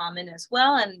pretty common as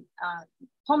well. And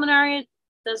pulmonaria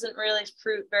doesn't really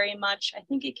fruit very much. I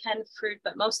think it can fruit,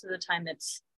 but most of the time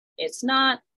it's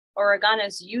not. Oregana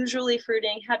is usually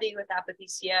fruiting, heavy with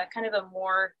apothecia, kind of a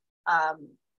more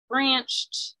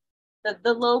branched.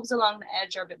 The lobes along the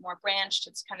edge are a bit more branched.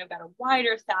 It's kind of got a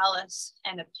wider thallus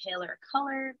and a paler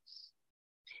color.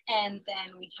 And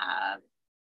then we have,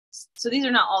 so these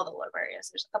are not all the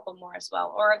lobarias. There's a couple more as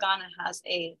well. Oregana has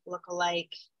a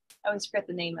lookalike. I always forget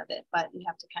the name of it, but you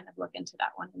have to kind of look into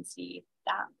that one and see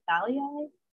that thalii.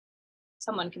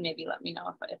 Someone can maybe let me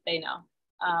know if they know.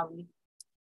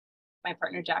 My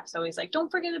partner Jack's always like,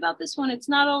 don't forget about this one. It's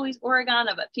not always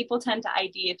Oregana, but people tend to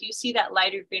ID. If you see that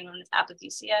lighter green one, it's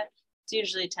apothecia. It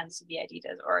usually tends to be ID'd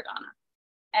as Oregana.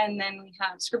 And then we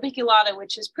have scorbiculata,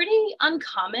 which is pretty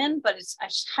uncommon, but I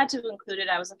just had to include it.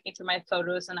 I was looking through my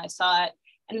photos and I saw it,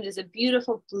 and it is a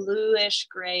beautiful bluish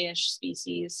grayish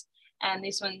species. And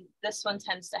this one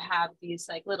tends to have these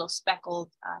like little speckled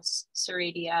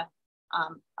serratia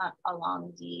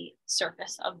along the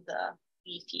surface of the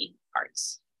leafy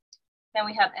parts. Then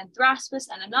we have Anthraspis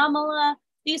and Anomala.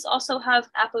 These also have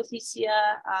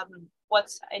apothecia.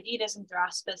 What's ID'd as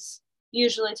Anthraspis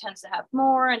usually tends to have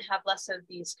more and have less of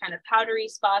these kind of powdery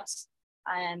spots.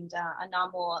 And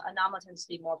Anomala tends to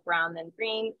be more brown than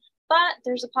green. But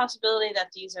there's a possibility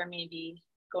that these are maybe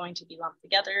going to be lumped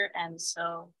together. And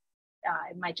so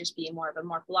it might just be more of a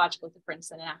morphological difference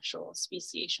than an actual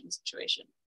speciation situation.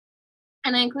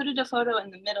 And I included a photo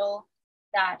in the middle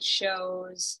that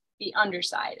shows the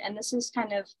underside. And this is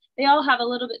kind of, they all have a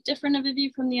little bit different of a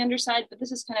view from the underside, but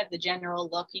this is kind of the general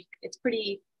look. It's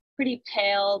pretty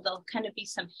pale. There'll kind of be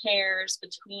some hairs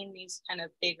between these kind of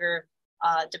bigger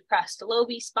depressed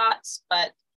lobe spots,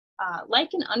 but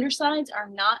lichen undersides are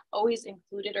not always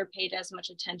included or paid as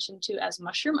much attention to as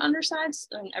mushroom undersides.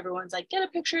 And everyone's like, get a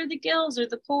picture of the gills or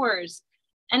the pores.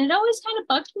 And it always kind of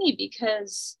bugged me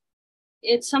because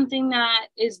it's something that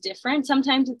is different.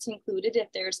 Sometimes it's included if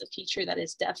there's a feature that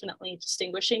is definitely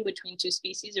distinguishing between two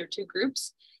species or two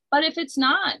groups. But if it's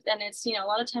not, then it's, a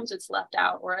lot of times it's left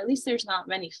out, or at least there's not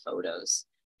many photos.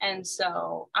 And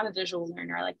so I'm a visual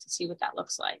learner. I like to see what that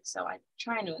looks like. So I'm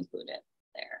trying to include it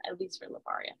there, at least for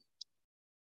Lobaria.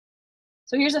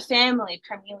 So here's a family,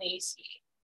 Primulaceae.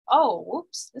 Oh,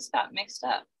 whoops, this got mixed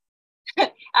up.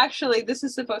 Actually, this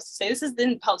is supposed to say, this is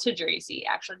in Peltidraceae.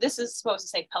 Actually, this is supposed to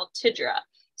say Peltidra.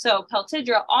 So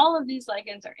Peltidra, all of these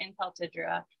lichens are in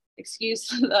Peltidra.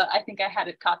 Excuse I think I had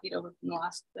it copied over from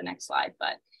the next slide,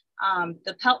 but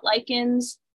the pelt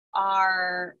lichens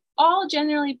are all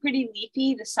generally pretty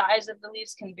leafy. The size of the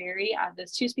leaves can vary. The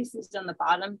two species on the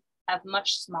bottom have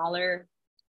much smaller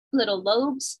little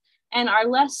lobes and are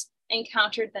less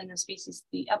encountered than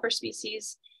the upper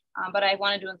species. but I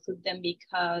wanted to include them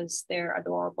because they're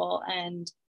adorable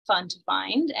and fun to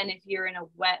find. And if you're in a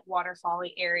wet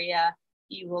waterfally area,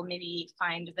 you will maybe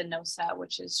find venosa,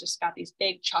 which has just got these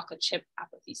big chocolate chip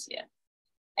apothecia.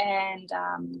 And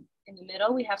in the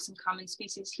middle, we have some common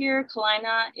species here.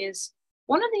 Calina is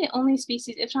one of the only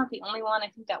species, if not the only one, I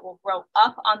think, that will grow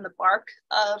up on the bark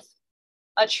of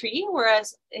a tree,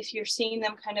 whereas if you're seeing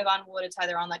them kind of on wood, it's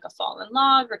either on like a fallen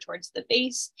log or towards the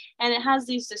base, and it has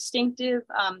these distinctive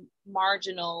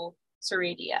marginal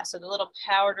serratia. So the little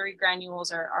powdery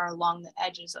granules are along the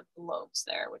edges of the lobes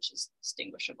there, which is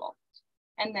distinguishable.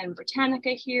 And then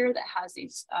Britannica here that has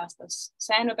these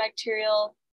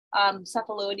cyanobacterial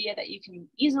cephalodia that you can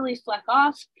easily fleck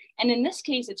off. And in this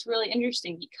case, it's really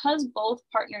interesting because both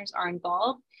partners are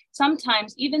involved.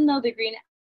 Sometimes, even though the green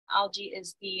algae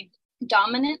is the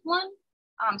dominant one,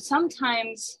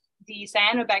 sometimes the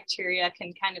cyanobacteria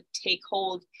can kind of take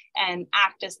hold and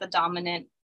act as the dominant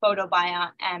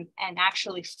photobiont and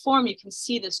actually form. You can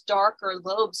see this darker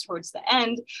lobes towards the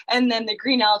end, and then the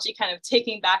green algae kind of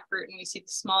taking back root, and we see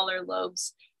the smaller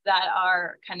lobes that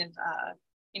are kind of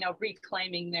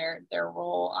reclaiming their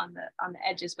role on the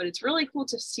edges. But it's really cool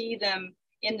to see them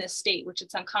in this state, which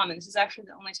it's uncommon. This is actually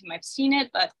the only time I've seen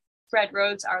it, but Fred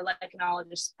Rhodes, our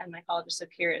lichenologist and mycologist up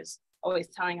here, is always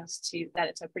telling us that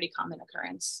it's a pretty common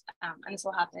occurrence, and this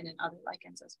will happen in other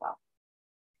lichens as well.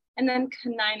 And then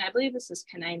canina, I believe this is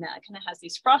canina. It kind of has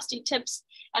these frosty tips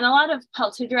and a lot of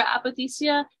Peltidra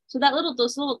apothecia. So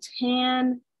those little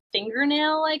tan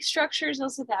fingernail-like structures,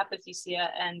 those are the apothecia,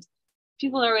 and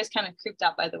people are always kind of creeped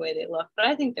out by the way they look, but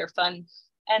I think they're fun.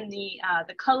 And the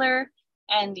color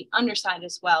and the underside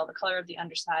as well, the color of the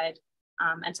underside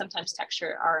and sometimes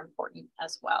texture are important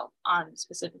as well on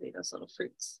specifically those little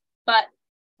fruits. But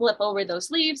flip over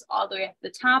those leaves all the way up to the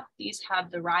top, these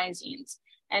have the rhizines.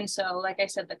 And so, like I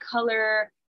said, the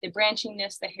color, the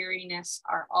branchingness, the hairiness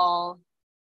are all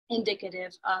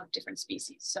indicative of different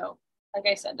species. So, like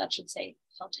I said, that should say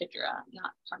Peltidra,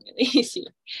 not Parmeliaceae.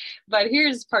 But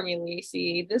here's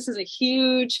Parmeliaceae. This is a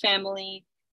huge family.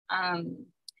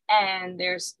 And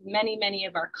there's many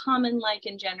of our common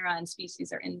lichen genera and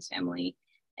species are in this family,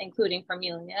 including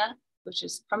Parmelia, which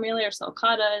is Parmelia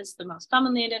sulcata is the most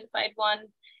commonly identified one.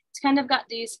 It's kind of got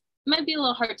these, it might be a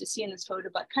little hard to see in this photo,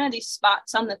 but kind of these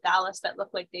spots on the thallus that look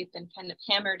like they've been kind of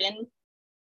hammered in.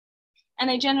 And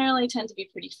they generally tend to be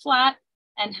pretty flat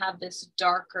and have this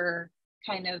darker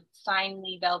kind of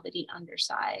finely velvety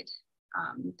underside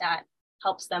that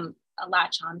helps them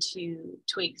latch onto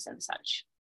twigs and such.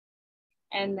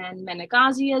 And then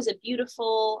Menegazia is a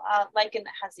beautiful lichen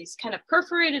that has these kind of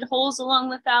perforated holes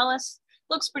along the thallus.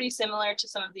 Looks pretty similar to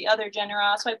some of the other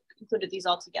genera, so I've included these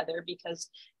all together because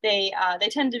they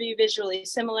tend to be visually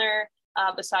similar.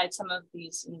 Besides some of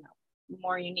these,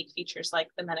 more unique features like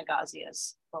the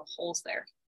Menegazia's little holes there.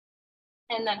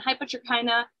 And then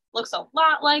Hypotrichina looks a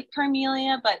lot like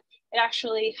Parmelia, but it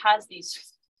actually has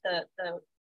these. The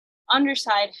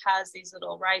underside has these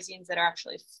little rhizines that are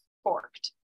actually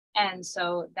forked. And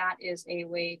so that is a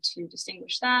way to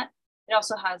distinguish that. It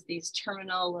also has these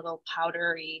terminal little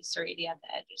powdery serratia at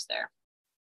the edges there.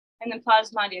 And then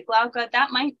Plasmodia glauca,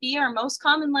 that might be our most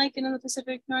common lichen in the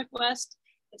Pacific Northwest.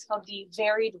 It's called the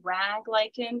varied rag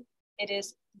lichen. It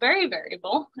is very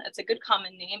variable. It's a good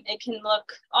common name. It can look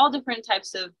all different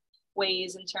types of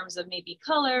ways in terms of maybe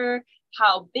color,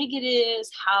 how big it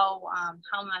is, how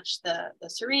much the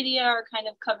serratia are kind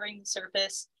of covering the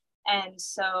surface. And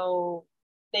so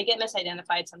they get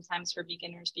misidentified sometimes for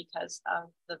beginners because of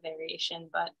the variation,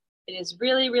 but it is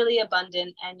really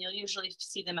abundant, and you'll usually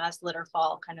see them as litter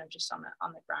fall, kind of just on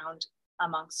the ground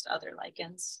amongst other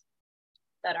lichens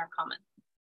that are common.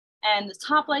 And the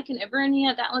top lichen,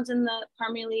 Evernia, that one's in the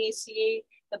Parmeliaceae.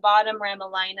 The bottom,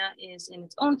 Ramalina, is in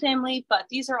its own family, but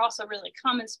these are also really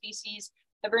common species,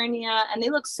 Evernia, and they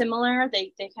look similar.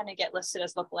 They kind of get listed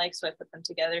as lookalikes, so I put them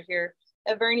together here.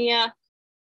 Evernia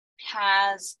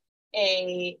has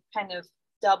a kind of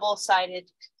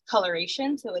double-sided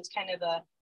coloration, so it's kind of a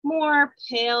more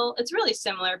pale, it's really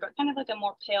similar, but kind of like a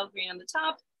more pale green on the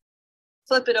top.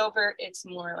 Flip it over, it's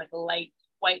more like a light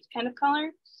white kind of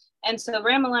color. And so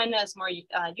Ramalina is more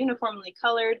uniformly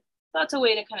colored. That's a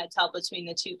way to kind of tell between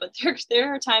the two, but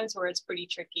there are times where it's pretty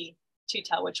tricky to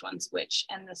tell which one's which.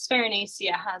 And the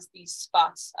Sphaerinacea has these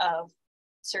spots of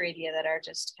serratia that are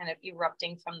just kind of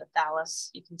erupting from the thallus.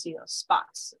 You can see those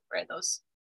spots where those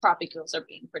propagules are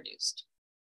being produced.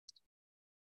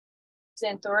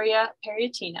 Xanthoria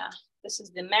periotina. This is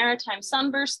the maritime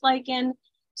sunburst lichen.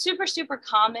 Super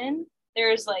common.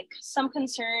 There's like some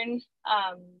concern.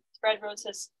 Fred Rhodes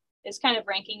is kind of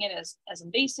ranking it as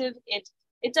invasive. It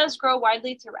It does grow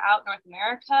widely throughout North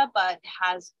America, but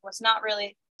was not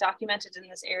really documented in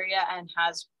this area, and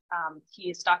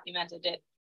he's documented it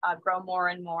grow more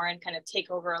and more and kind of take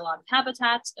over a lot of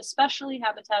habitats, especially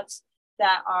habitats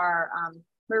that are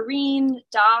marine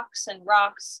docks and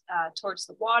rocks towards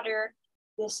the water.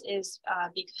 This is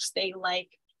because they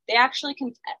actually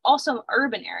can also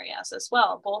urban areas as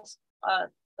well. Both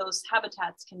those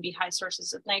habitats can be high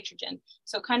sources of nitrogen.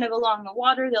 So kind of along the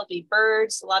water, there'll be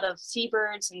birds, a lot of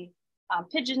seabirds and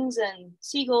pigeons and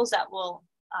seagulls that will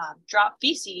drop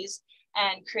feces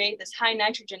and create this high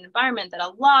nitrogen environment that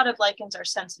a lot of lichens are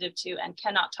sensitive to and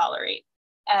cannot tolerate.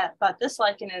 But this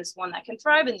lichen is one that can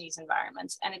thrive in these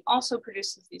environments. And it also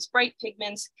produces these bright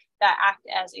pigments that act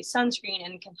as a sunscreen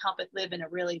and can help it live in a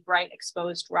really bright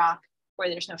exposed rock where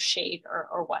there's no shade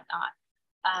or whatnot.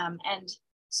 And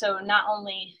so not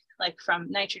only like from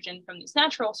nitrogen from these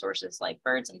natural sources like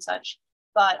birds and such,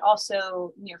 but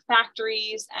also near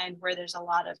factories and where there's a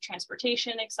lot of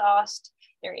transportation exhaust,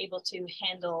 they're able to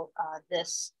handle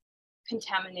this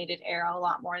contaminated air a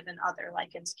lot more than other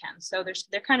lichens can. So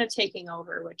they're kind of taking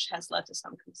over, which has led to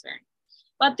some concern.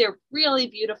 But they're really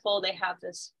beautiful. They have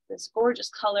this gorgeous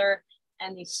color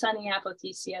and these sunny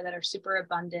apothecia that are super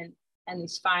abundant and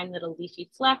these fine little leafy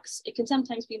flecks. It can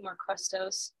sometimes be more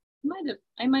crustose.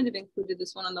 I might have included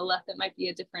this one on the left that might be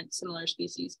a different similar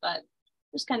species, but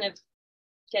just kind of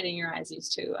getting your eyes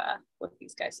used to what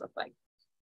these guys look like.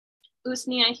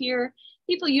 Usnea here,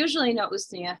 people usually know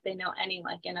Usnea if they know any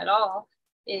lichen at all.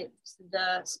 It's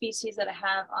the species that I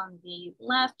have on the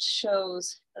left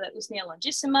shows the Usnea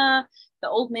longissima, the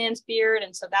old man's beard,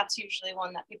 and so that's usually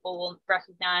one that people will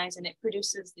recognize, and it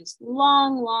produces these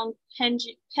long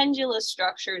pendulous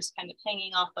structures kind of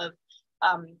hanging off of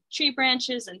tree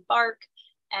branches and bark,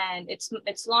 and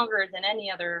it's longer than any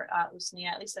other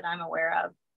Usnea, at least that I'm aware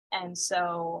of. And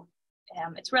so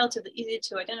it's relatively easy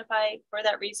to identify for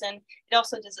that reason. It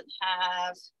also doesn't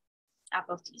have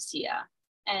apothecia.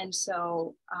 And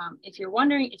so if you're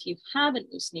wondering if you have an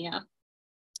Usnea,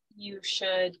 you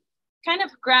should kind of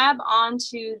grab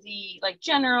onto the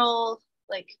general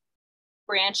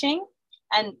branching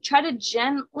and try to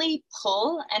gently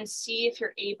pull and see if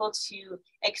you're able to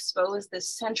expose the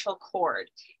central cord.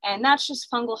 And that's just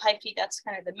fungal hyphae. That's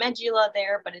kind of the medulla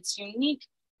there, but it's unique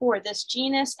for this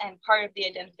genus and part of the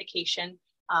identification,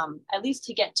 at least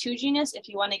to get to genus. If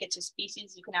you want to get to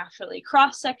species, you can actually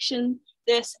cross-section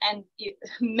this and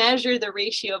measure the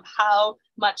ratio of how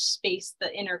much space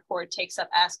the inner cord takes up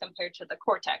as compared to the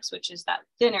cortex, which is that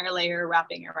thinner layer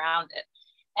wrapping around it.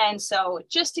 And so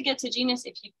just to get to genus,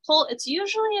 if you pull, it's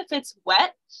usually if it's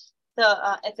wet,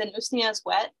 if an Usnea is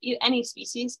wet, any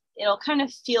species, it'll kind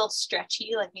of feel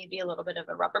stretchy, like maybe a little bit of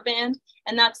a rubber band.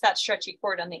 And that's that stretchy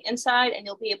cord on the inside. And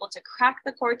you'll be able to crack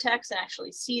the cortex and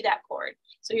actually see that cord.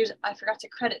 So I forgot to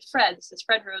credit Fred. This is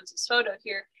Fred Rhodes' photo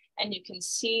here. And you can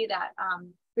see that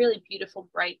really beautiful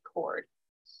bright cord.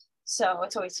 So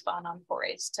it's always fun on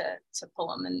forays to pull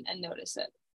them and notice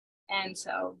it. And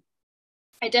so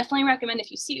I definitely recommend, if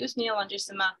you see Usnea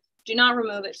longissima, do not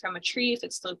remove it from a tree if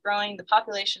it's still growing. The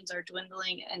populations are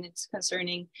dwindling and it's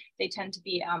concerning. They tend to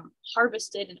be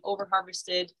harvested and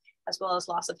over-harvested, as well as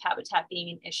loss of habitat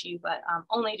being an issue, but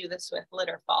only do this with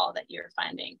litter fall that you're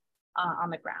finding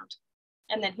on the ground.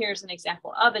 And then here's an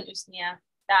example of an Usnea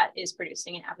that is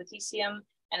producing an apothecium,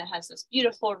 and it has this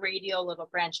beautiful radial little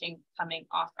branching coming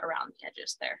off around the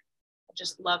edges there. I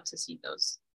just love to see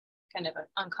those kind of an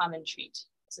uncommon treat.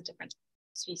 It's a different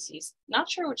species. Not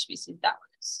sure which species that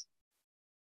one is.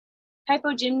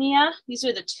 Hypogymnea, these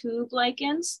are the tube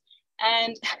lichens.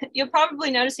 And you're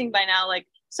probably noticing by now,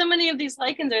 so many of these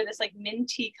lichens are this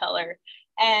minty color.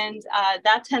 And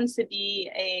that tends to be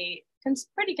a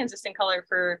pretty consistent color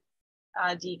for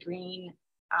the green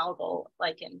algal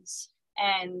lichens.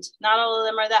 And not all of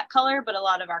them are that color, but a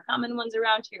lot of our common ones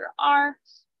around here are.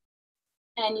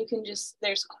 And you can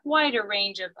there's quite a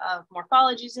range of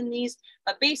morphologies in these,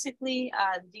 but basically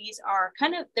these are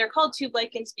they're called tube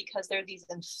lichens because they're these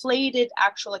inflated,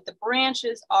 the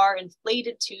branches are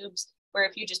inflated tubes where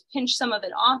if you just pinch some of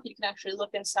it off, you can actually look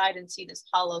inside and see this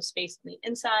hollow space on the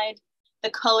inside. The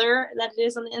color that it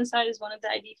is on the inside is one of the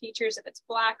ID features, if it's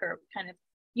black or kind of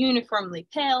uniformly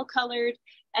pale colored,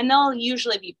 and they'll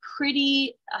usually be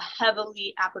pretty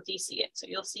heavily apotheciate. So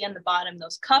you'll see on the bottom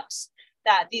those cups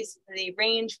that they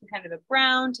range from kind of a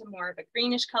brown to more of a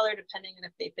greenish color, depending on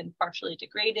if they've been partially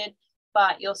degraded.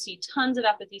 But you'll see tons of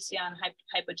apothecia on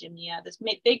hypogymnea. This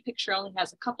big picture only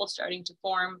has a couple starting to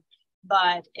form,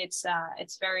 but it's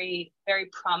very, very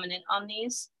prominent on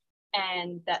these.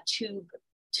 And that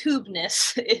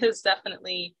tubeness is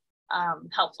definitely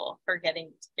helpful for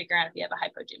figuring out if you have a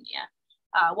hypogymnea.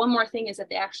 One more thing is that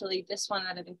they actually, this one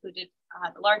that I've included,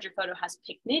 the larger photo has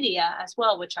pycnidia as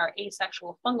well, which are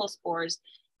asexual fungal spores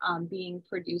being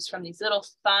produced from these little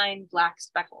fine black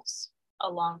speckles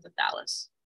along the thallus.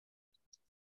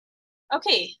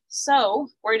 Okay, so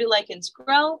where do lichens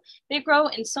grow? They grow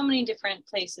in so many different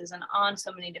places and on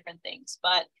so many different things,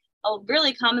 but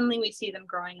really commonly we see them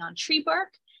growing on tree bark.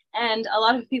 And a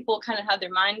lot of people kind of have their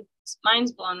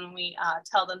minds blown when we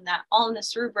tell them that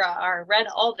Alnus rubra, our red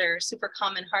alder, super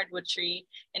common hardwood tree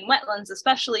in wetlands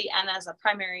especially, and as a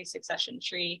primary succession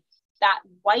tree, that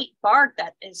white bark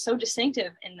that is so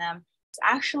distinctive in them is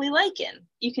actually lichen.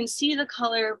 You can see the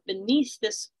color beneath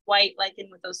this white lichen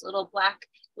with those little black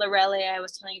larellae I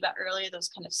was telling you about earlier, those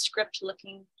kind of script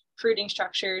looking fruiting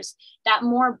structures. That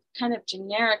more kind of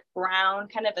generic brown,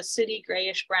 kind of a sooty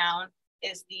grayish brown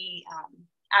is the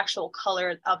actual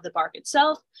color of the bark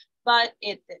itself. But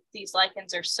these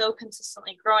lichens are so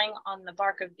consistently growing on the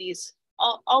bark of these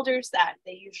alders that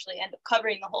they usually end up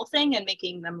covering the whole thing and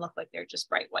making them look like they're just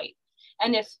bright white.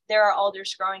 And if there are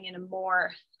alders growing in a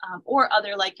more, or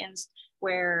other lichens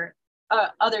where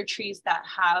other trees that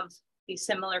have these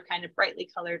similar kind of brightly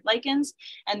colored lichens,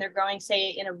 and they're growing, say,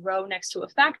 in a row next to a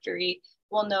factory,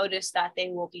 we'll notice that they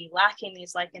will be lacking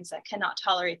these lichens that cannot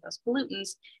tolerate those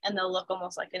pollutants, and they'll look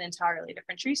almost like an entirely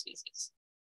different tree species.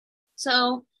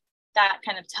 So that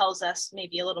kind of tells us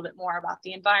maybe a little bit more about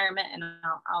the environment, and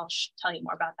I'll tell you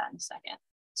more about that in a second.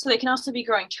 So they can also be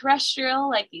growing terrestrial,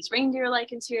 like these reindeer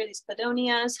lichens here, these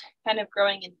cladonias, kind of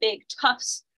growing in big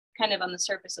tufts, kind of on the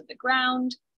surface of the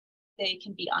ground. They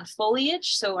can be on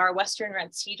foliage. So our Western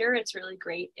red cedar, it's really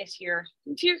great if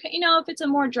it's a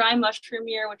more dry mushroom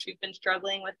year, which we've been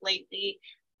struggling with lately.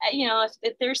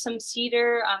 If there's some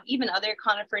cedar, even other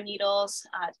conifer needles,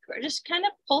 just kind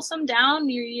of pull some down.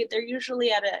 They're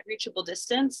usually at a reachable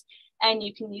distance, and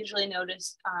you can usually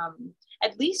notice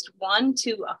at least one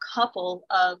to a couple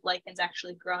of lichens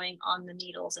actually growing on the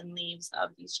needles and leaves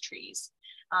of these trees.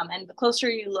 And the closer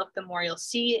you look, the more you'll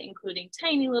see, including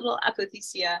tiny little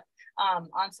apothecia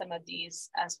on some of these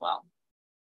as well.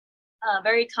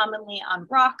 Very commonly on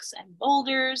rocks and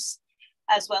boulders,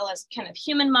 as well as kind of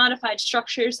human modified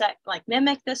structures that like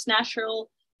mimic this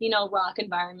natural, rock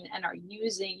environment and are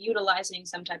utilizing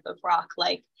some type of rock,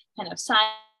 like kind of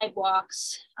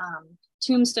sidewalks,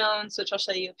 tombstones, which I'll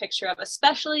show you a picture of,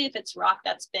 especially if it's rock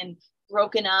that's been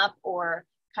broken up or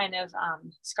kind of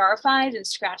scarified and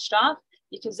scratched off,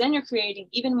 because then you're creating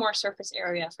even more surface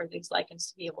area for these lichens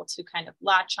to be able to kind of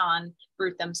latch on,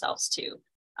 root themselves to.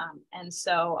 And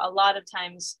so a lot of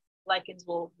times lichens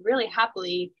will really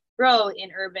happily grow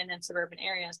in urban and suburban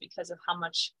areas because of how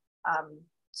much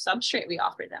substrate we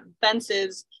offer them.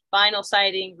 Fences, vinyl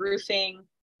siding, roofing,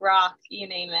 rock, you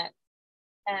name it.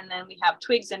 And then we have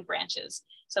twigs and branches.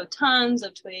 So tons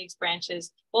of twigs,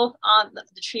 branches, both on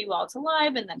the tree while it's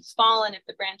alive and then fallen. If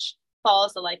the branch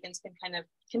falls, the lichens can kind of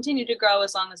continue to grow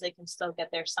as long as they can still get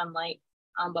their sunlight.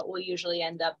 But we'll usually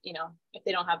end up, if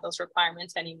they don't have those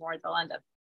requirements anymore, they'll end up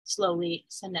slowly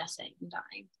senescing and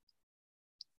dying.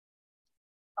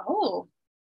 Oh,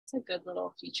 it's a good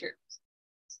little feature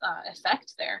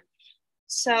effect there.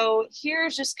 So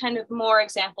here's just kind of more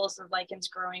examples of lichens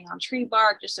growing on tree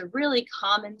bark, just a really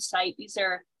common sight. These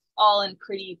are all in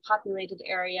pretty populated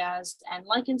areas, and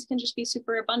lichens can just be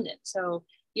super abundant. So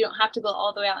you don't have to go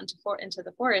all the way out into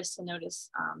the forest to notice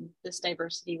this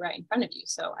diversity right in front of you.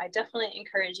 So I definitely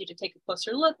encourage you to take a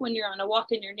closer look when you're on a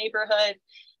walk in your neighborhood,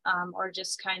 or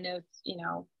just kind of,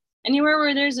 anywhere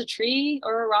where there's a tree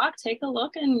or a rock, take a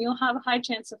look and you'll have a high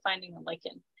chance of finding a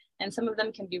lichen. And some of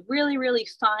them can be really, really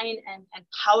fine and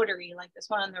powdery, like this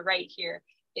one on the right here.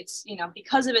 It's,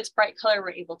 because of its bright color,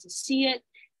 we're able to see it.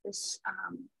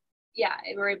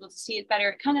 We're able to see it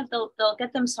better. Kind of, they'll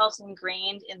get themselves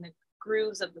ingrained in the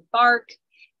grooves of the bark.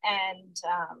 And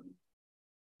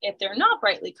if they're not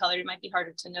brightly colored, it might be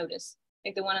harder to notice.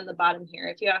 Like the one on the bottom here,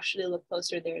 if you actually look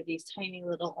closer, there are these tiny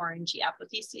little orangey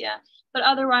apothecia, but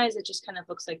otherwise it just kind of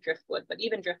looks like driftwood. But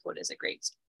even driftwood is a great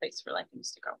place for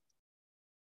lichens to grow.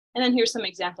 And then here's some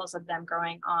examples of them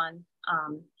growing on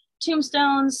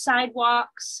tombstones,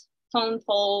 sidewalks, phone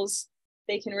poles.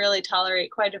 They can really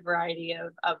tolerate quite a variety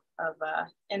of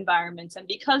environments. And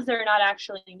because they're not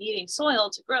actually needing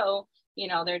soil to grow,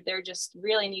 they're just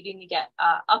really needing to get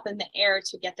up in the air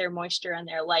to get their moisture and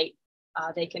their light.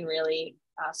 They can really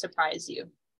surprise you.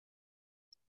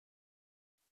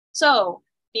 So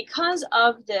because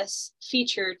of this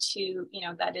feature to,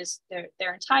 that is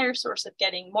their entire source of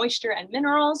getting moisture and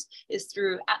minerals is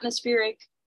through atmospheric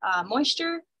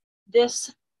moisture,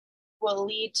 this will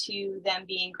lead to them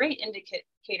being great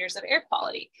indicators of air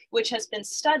quality, which has been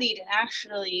studied. And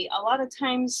actually, a lot of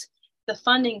times the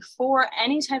funding for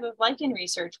any type of lichen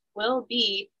research will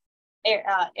be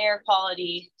air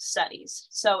quality studies.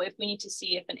 So if we need to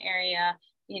see if an area,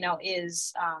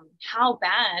 is how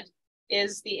bad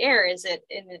is the air? Is it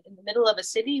in the middle of a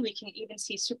city? We can even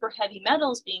see super heavy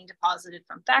metals being deposited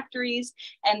from factories,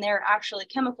 and they're actually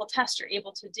chemical tests you're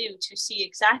able to do to see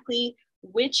exactly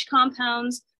which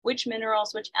compounds, which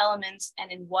minerals, which elements,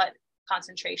 and in what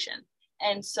concentration.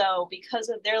 And so because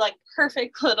of their like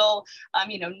perfect little,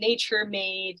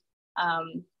 nature-made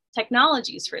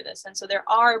technologies for this. And so there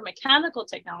are mechanical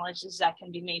technologies that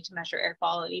can be made to measure air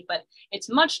quality, but it's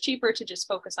much cheaper to just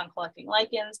focus on collecting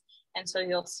lichens. And so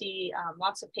you'll see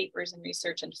lots of papers and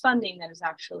research and funding that is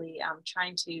actually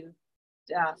trying to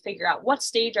figure out what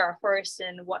stage are forests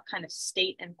in, what kind of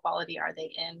state and quality are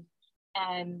they in.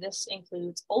 And this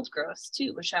includes old growths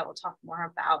too, which I will talk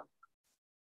more about.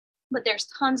 But there's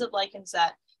tons of lichens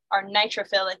that are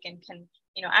nitrophilic and can,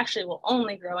 actually will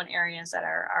only grow in areas that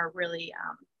are really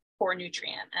poor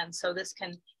nutrient. And so this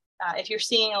can, if you're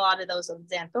seeing a lot of those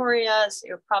xanthorias,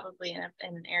 you're probably in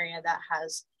an area that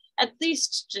has at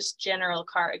least just general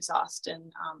car exhaust,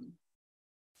 and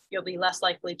you'll be less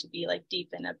likely to be like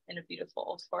deep in a beautiful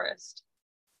old forest.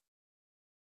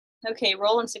 Okay,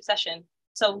 role in succession.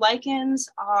 So lichens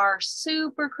are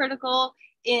super critical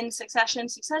in succession.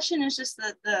 Succession is just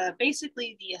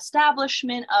basically the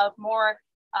establishment of more,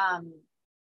 I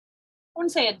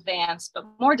wouldn't say advanced, but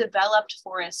more developed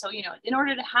forests. So, in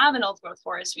order to have an old growth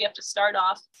forest, we have to start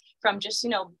off from just,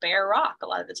 bare rock a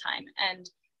lot of the time. And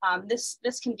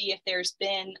this can be if there's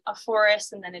been a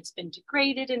forest and then it's been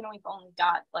degraded and we've only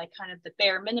got like kind of the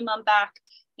bare minimum back,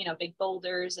 big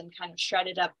boulders and kind of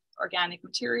shredded up organic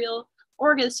material.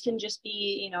 Or this can just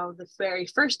be, the very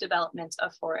first development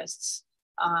of forests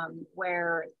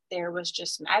where there was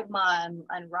just magma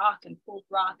and rock and pooled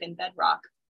rock and bedrock.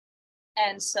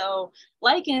 And so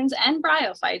lichens and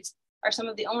bryophytes are some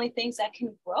of the only things that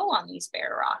can grow on these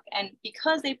bare rock. And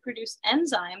because they produce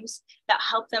enzymes that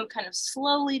help them kind of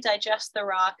slowly digest the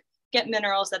rock, get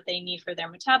minerals that they need for their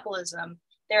metabolism,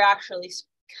 they're actually,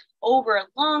 over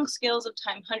long scales of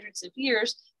time, hundreds of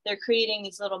years, they're creating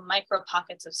these little micro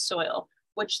pockets of soil,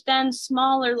 which then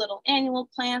smaller little annual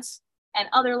plants and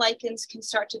other lichens can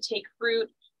start to take root.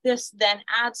 This then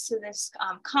adds to this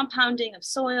compounding of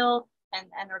soil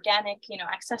and organic,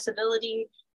 accessibility.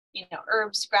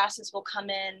 Herbs, grasses will come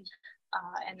in,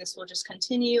 and this will just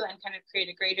continue and kind of create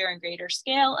a greater and greater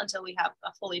scale until we have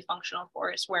a fully functional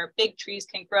forest where big trees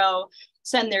can grow,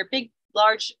 send their big,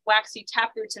 large, waxy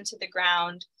taproots into the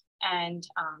ground. And,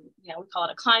 we call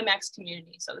it a climax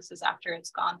community. So this is after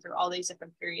it's gone through all these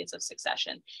different periods of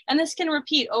succession. And this can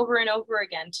repeat over and over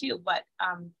again too, but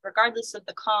regardless of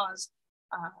the cause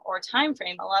or time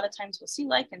frame, a lot of times we'll see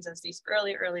lichens as these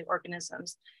early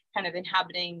organisms kind of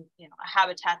inhabiting, a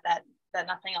habitat that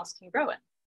nothing else can grow in.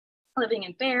 Living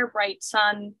in bare, bright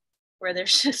sun, where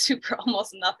there's just super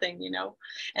almost nothing,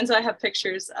 And so I have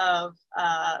pictures of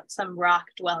some rock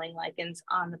dwelling lichens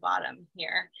on the bottom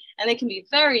here. And they can be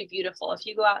very beautiful. If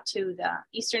you go out to the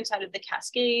eastern side of the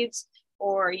Cascades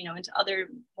or, into other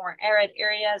more arid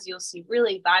areas, you'll see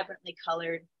really vibrantly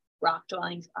colored rock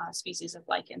dwelling species of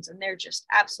lichens. And they're just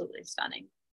absolutely stunning.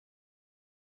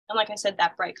 And like I said,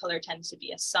 that bright color tends to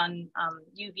be a sun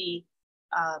UV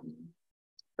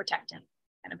protectant,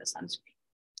 kind of a sunscreen.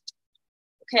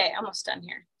 Okay, almost done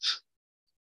here.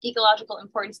 Ecological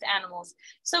importance to animals.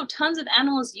 So tons of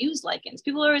animals use lichens.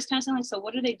 People are always kind of saying, like, so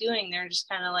what are they doing? They're just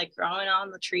kind of like growing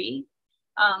on the tree.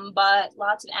 But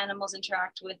lots of animals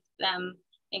interact with them,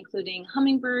 including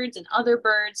hummingbirds and other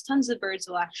birds. Tons of birds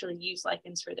will actually use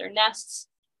lichens for their nests.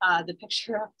 The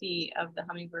picture of the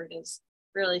hummingbird is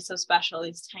really so special.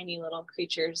 These tiny little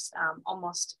creatures,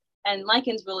 and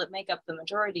lichens will make up the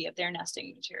majority of their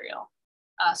nesting material.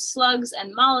 Slugs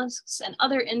and mollusks and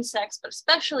other insects, but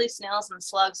especially snails and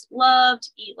slugs, love to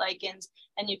eat lichens.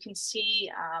 And you can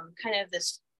see kind of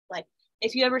this, like,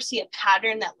 if you ever see a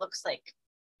pattern that looks like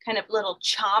kind of little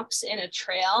chomps in a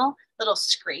trail, little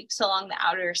scrapes along the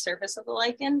outer surface of the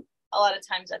lichen, a lot of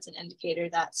times that's an indicator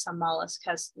that some mollusk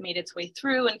has made its way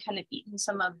through and kind of eaten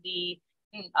some of the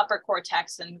upper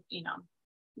cortex and,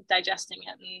 digesting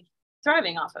it and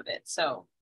thriving off of it. So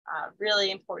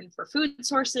really important for food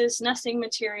sources, nesting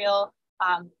material.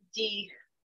 The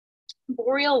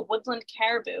boreal woodland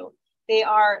caribou, they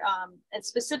are, and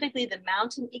specifically the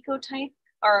mountain ecotype,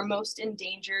 are our most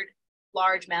endangered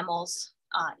large mammals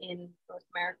in North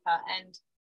America.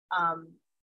 And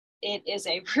it is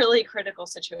a really critical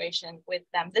situation with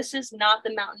them. This is not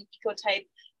the mountain ecotype,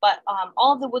 but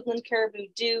all of the woodland caribou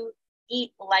do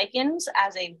eat lichens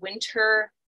as a winter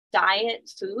diet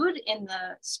food. In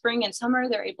the spring and summer,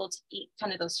 they're able to eat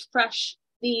kind of those fresh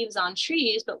leaves on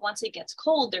trees, but once it gets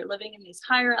cold, they're living in these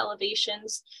higher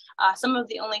elevations. Some of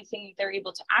the only thing they're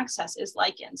able to access is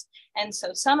lichens. And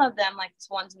so some of them, like the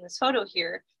ones in this photo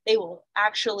here, they will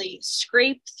actually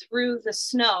scrape through the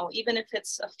snow, even if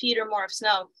it's a feet or more of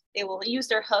snow. They will use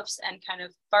their hoofs and kind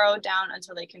of burrow down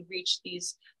until they can reach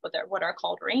these, what are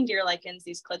called reindeer lichens,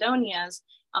 these cladonias,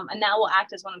 and that will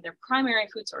act as one of their primary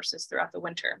food sources throughout the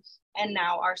winter. And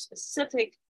now our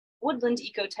specific woodland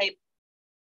ecotype,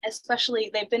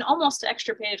 especially, they've been almost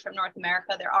extirpated from North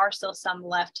America. There are still some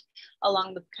left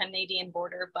along the Canadian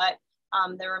border, but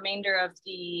the remainder of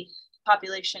the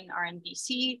population are in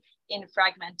BC in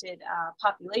fragmented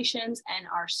populations and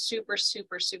are super,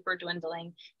 super, super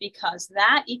dwindling, because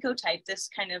that ecotype, this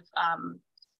kind of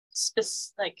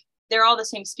like, they're all the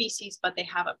same species, but they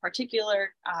have a particular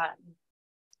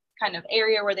kind of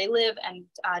area where they live and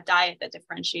diet that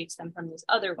differentiates them from these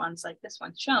other ones, like this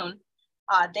one's shown.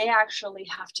 They actually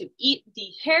have to eat the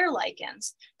hair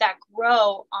lichens that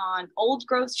grow on old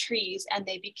growth trees, and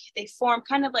they form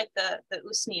kind of like the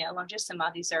Usnea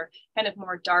longissima. These are kind of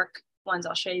more dark ones.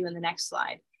 I'll show you in the next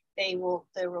slide. They will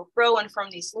grow and form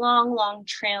these long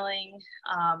trailing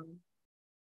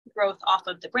growth off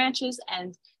of the branches,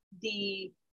 and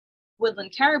the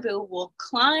woodland caribou will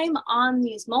climb on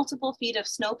these multiple feet of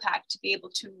snowpack to be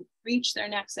able to reach their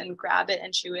necks and grab it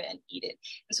and chew it and eat it.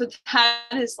 And so that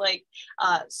is like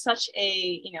such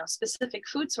a specific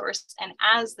food source. And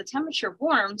as the temperature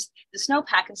warms, the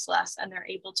snowpack is less, and they're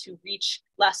able to reach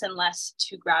less and less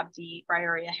to grab the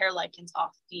Bryaria hair lichens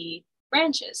off the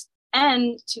branches.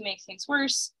 And to make things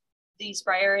worse, these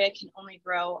Bryaria can only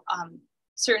grow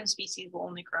certain species will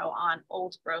only grow on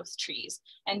old growth trees.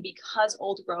 And because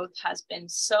old growth has been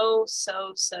so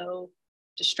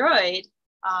destroyed,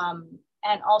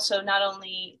 and also not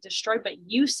only destroyed, but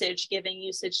giving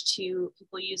usage to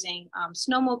people using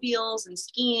snowmobiles and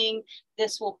skiing,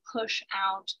 this will push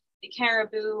out the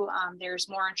caribou. There's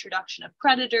more introduction of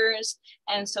predators.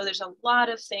 And so there's a lot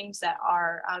of things that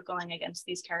are going against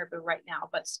these caribou right now,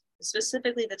 but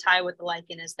specifically the tie with the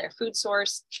lichen is their food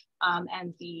source,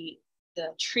 and the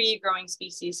tree growing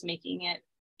species, making it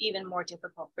even more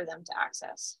difficult for them to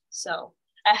access. So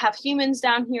I have humans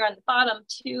down here on the bottom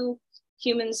too.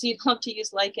 Humans, you'd love to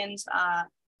use lichens.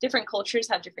 Different cultures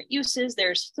have different uses.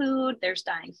 There's food, there's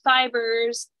dyeing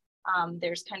fibers.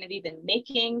 There's kind of even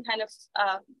making kind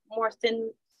of more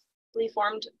thinly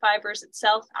formed fibers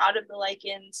itself out of the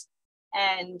lichens.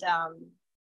 And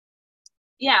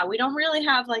yeah, we don't really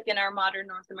have, like in our modern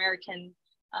North American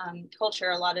culture,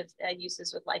 a lot of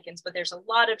uses with lichens, but there's a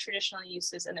lot of traditional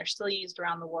uses, and they're still used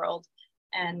around the world.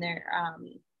 And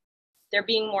they're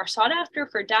being more sought after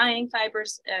for dyeing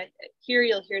fibers. Here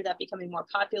you'll hear that becoming more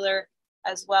popular,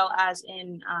 as well as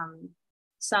in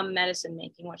some medicine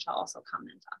making, which I'll also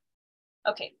comment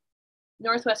on. Okay,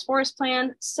 Northwest Forest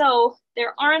Plan. So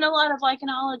there aren't a lot of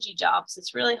lichenology jobs.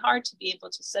 It's really hard to be able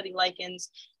to study lichens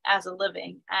as a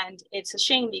living, and it's a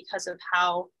shame because of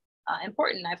how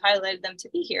important I've highlighted them to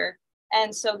be here.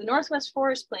 And so the Northwest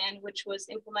Forest Plan, which was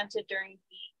implemented during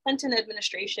the Clinton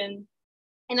administration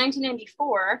in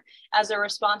 1994 as a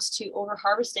response to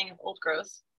overharvesting of old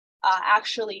growth,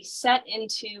 actually set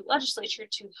into legislature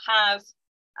to have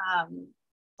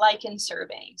lichen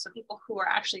surveying. So people who are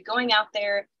actually going out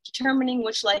there, determining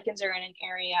which lichens are in an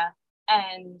area,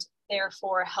 and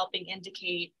therefore helping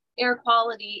indicate air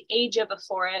quality, age of a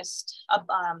forest,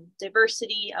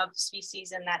 diversity of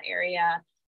species in that area.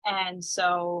 And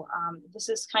so this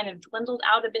has kind of dwindled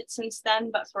out a bit since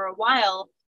then, but for a while,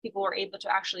 people were able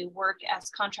to actually work as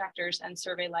contractors and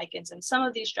survey lichens. And some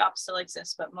of these jobs still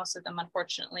exist, but most of them,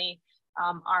 unfortunately,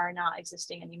 are not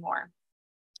existing anymore.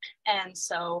 And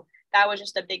so that was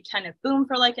just a big kind of boom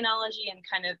for lichenology, and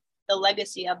kind of the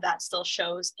legacy of that still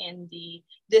shows in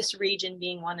this region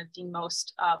being one of the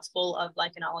most full of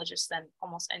lichenologists than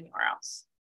almost anywhere else.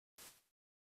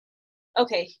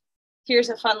 Okay, here's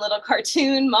a fun little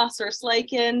cartoon, moss versus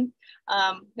lichen.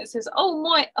 It says, "Oh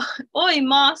my, oi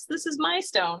moss, this is my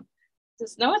stone." It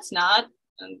says, "No, it's not.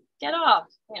 Get off.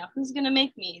 Who's gonna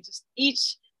make me?" Just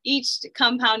each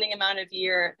compounding amount of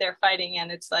year they're fighting,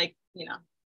 and it's like,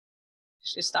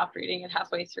 she stopped reading it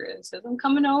halfway through. It says, "I'm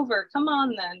coming over. Come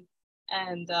on then.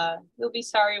 And you'll be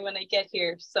sorry when I get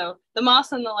here." So the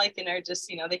moss and the lichen are just,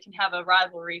 they can have a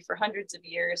rivalry for hundreds of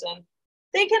years, and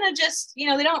they kind of just, they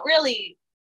don't really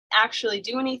actually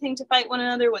do anything to fight one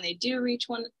another when they do reach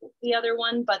the other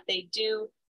one, but they do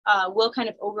will kind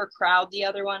of overcrowd the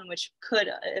other one, which could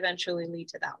eventually lead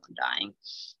to that one dying.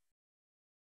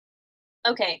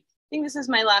 Okay, I think this is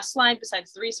my last slide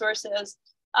besides the resources.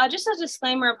 Just a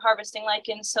disclaimer of harvesting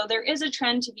lichens. So there is a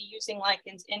trend to be using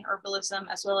lichens in herbalism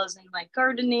as well as in like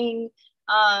gardening,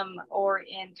 or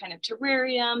in kind of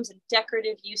terrariums and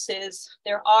decorative uses.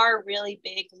 There are really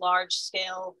big, large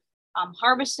scale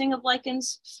harvesting of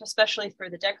lichens, especially for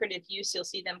the decorative use. You'll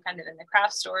see them kind of in the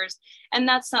craft stores. And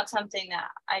that's not something that,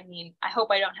 I mean, I hope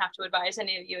I don't have to advise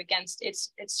any of you against.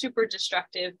 It's super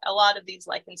destructive. A lot of these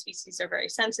lichen species are very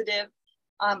sensitive.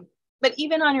 But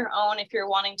even on your own, if you're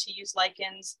wanting to use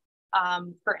lichens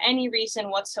for any reason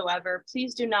whatsoever,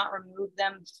 please do not remove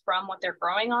them from what they're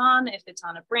growing on. If it's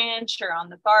on a branch or on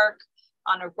the bark,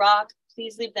 on a rock,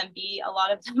 please leave them be. A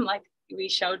lot of them, like we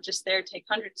showed just there, take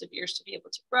hundreds of years to be able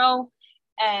to grow.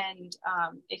 And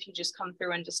if you just come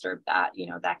through and disturb that, you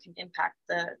know, that can impact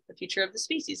the future of the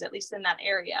species, at least in that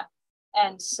area.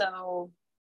 And so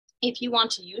if you want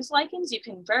to use lichens, you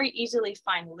can very easily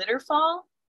find litter fall.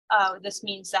 This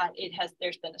means that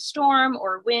there's been a storm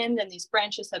or wind and these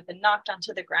branches have been knocked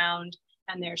onto the ground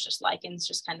and there's just lichens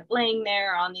just kind of laying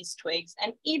there on these twigs.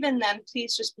 And even then,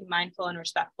 please just be mindful and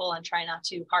respectful and try not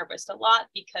to harvest a lot,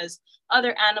 because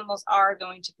other animals are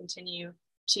going to continue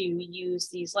to use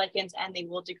these lichens and they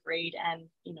will degrade and,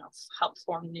 you know, help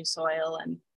form new soil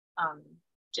and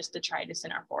just detritus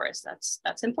in our forest.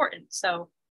 That's important. So,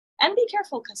 and be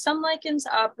careful, because some lichens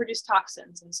produce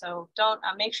toxins. And so don't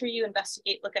make sure you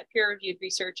investigate, look at peer-reviewed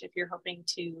research if you're hoping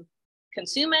to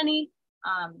consume any.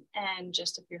 And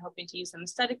just if you're hoping to use them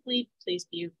aesthetically, please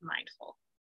be mindful.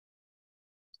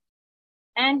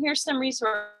 And here's some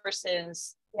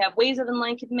resources. We have ways of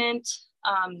enlightenment.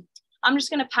 I'm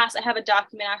just gonna pass, I have a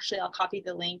document, actually, I'll copy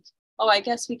the link. Oh, I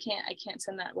guess I can't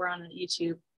send that, we're on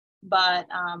YouTube. But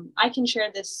I can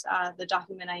share this, the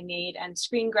document I made, and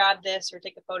screen grab this or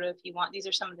take a photo if you want. These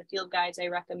are some of the field guides I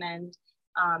recommend.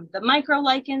 The micro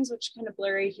lichens, which are kind of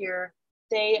blurry here,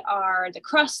 they are the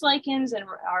crust lichens and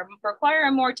require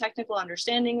a more technical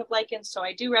understanding of lichens. So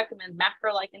I do recommend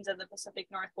macro lichens of the Pacific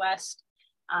Northwest.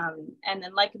 And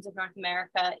then Lichens of North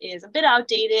America is a bit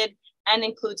outdated and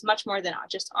includes much more than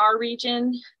just our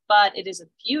region, but it is a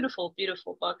beautiful,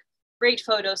 beautiful book, great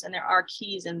photos, and there are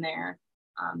keys in there.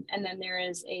 And then there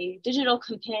is a digital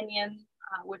companion,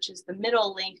 which is the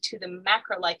middle link to the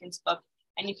macro lichens book.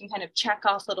 And you can kind of check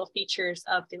off little features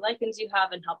of the lichens you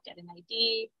have and help get an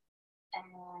ID.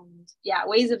 And yeah,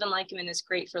 Ways of Enlightenment is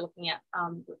great for looking at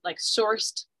like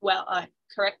sourced,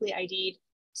 correctly ID'd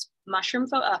mushroom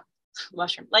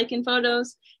lichen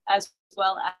photos, as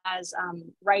well as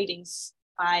writings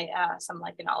by some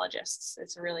lichenologists.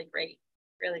 It's a really great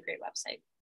website.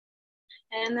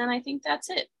 And then I think that's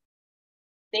it.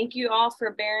 Thank you all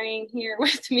for bearing here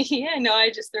with me. I know I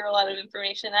just threw a lot of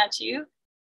information at you.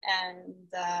 And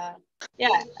yeah,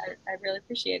 I really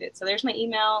appreciate it. So there's my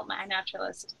email, my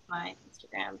iNaturalist, my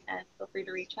Instagram, and feel free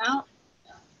to reach out.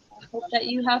 I hope that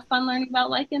you have fun learning about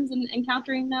lichens and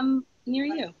encountering them near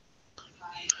you.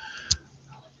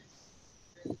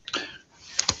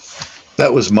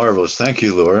 That was marvelous. Thank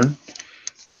you, Lauren.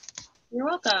 You're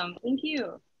welcome. Thank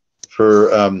you.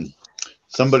 For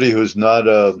somebody who's not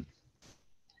a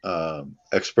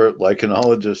expert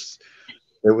lichenologist,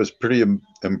 it was pretty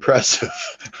impressive.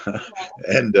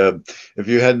 And if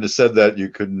you hadn't said that, you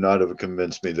could not have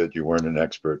convinced me that you weren't an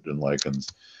expert in lichens.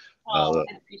 Oh,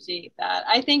 I appreciate that.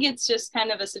 I think it's just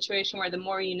kind of a situation where the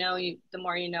more you know, the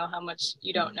more you know how much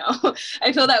you don't know.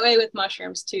 I feel that way with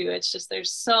mushrooms too. It's just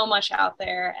there's so much out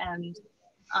there, and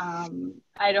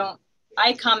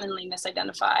I commonly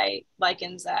misidentify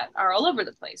lichens that are all over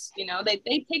the place. You know, they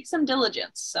take some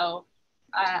diligence. So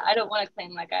I don't want to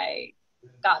claim like I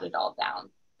got it all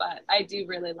down, but I do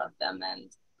really love them, and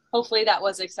hopefully that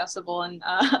was accessible and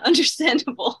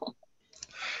understandable.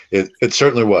 It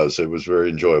certainly was. It was very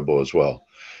enjoyable as well.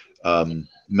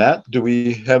 Matt, do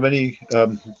we have any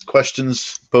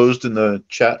questions posed in the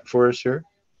chat for us here?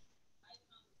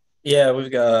 Yeah,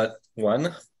 we've got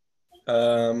one.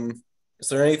 Is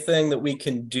there anything that we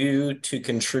can do to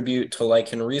contribute to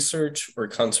lichen research or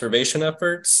conservation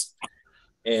efforts?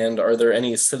 And are there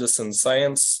any citizen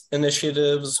science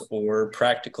initiatives or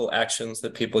practical actions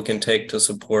that people can take to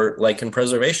support lichen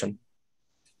preservation?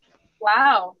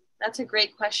 Wow, that's a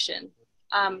great question.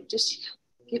 Just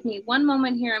give me one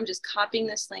moment here. I'm just copying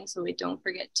this link so we don't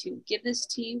forget to give this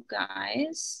to you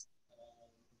guys.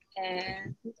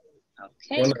 And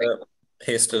okay. I'm gonna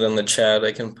paste it in the chat.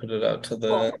 I can put it out to the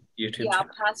cool. YouTube Yeah, channel.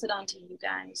 I'll pass it on to you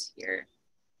guys here.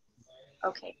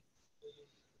 Okay.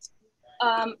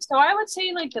 So I would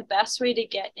say like the best way to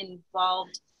get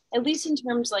involved, at least in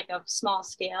terms like of small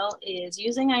scale, is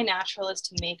using iNaturalist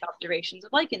to make observations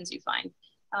of lichens you find,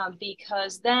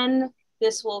 because then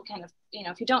this will kind of,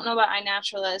 if you don't know about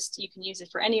iNaturalist, you can use it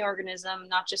for any organism,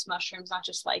 not just mushrooms, not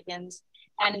just lichens.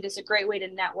 And it is a great way to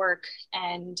network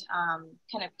and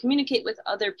kind of communicate with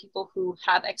other people who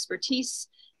have expertise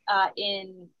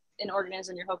in an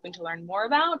organism you're hoping to learn more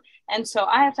about. And so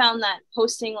I have found that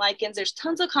posting lichens, there's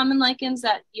tons of common lichens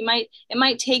that it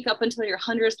might take up until your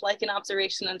 100th lichen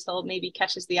observation until it maybe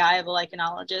catches the eye of a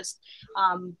lichenologist.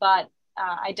 But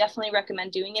I definitely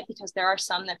recommend doing it because there are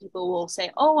some that people will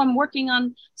say, oh, I'm working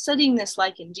on studying this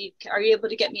lichen. Are you able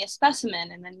to get me a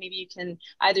specimen? And then maybe you can,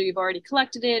 either you've already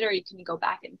collected it or you can go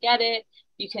back and get it.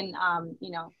 You can,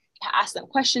 ask them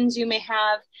questions you may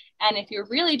have. And if you're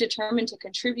really determined to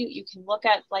contribute, you can look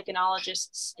at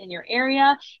lichenologists in your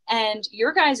area. And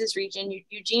your guys' region,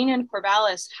 Eugene and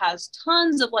Corvallis, has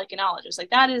tons of lichenologists.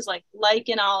 Like that is like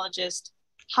lichenologist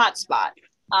hotspot.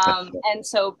 And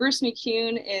so Bruce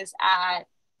McCune is at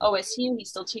OSU. He's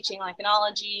still teaching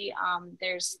lichenology.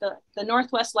 There's the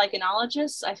Northwest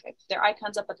lichenologists. Their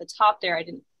icon's up at the top there. I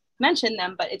didn't mention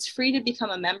them, but it's free to become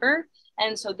a member.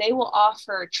 And so they will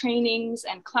offer trainings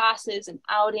and classes and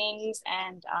outings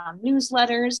and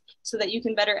newsletters so that you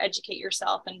can better educate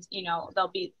yourself. And, there'll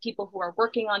be people who are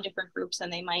working on different groups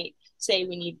and they might say,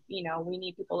 we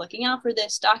need people looking out for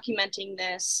this, documenting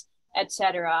this,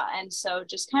 etc. And so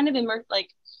just kind of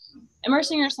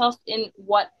immersing yourself in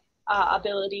what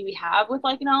ability we have with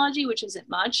lichenology, which isn't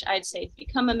much. I'd say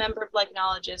become a member of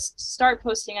lichenologists, start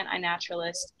posting on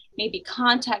iNaturalist, maybe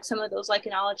contact some of those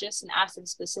lichenologists and ask them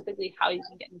specifically how you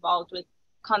can get involved with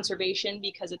conservation,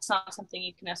 because it's not something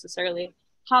you can necessarily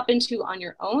hop into on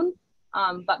your own.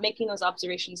 But making those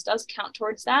observations does count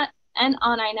towards that. And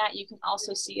on iNat, you can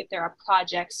also see if there are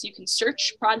projects. You can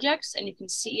search projects and you can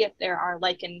see if there are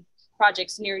lichen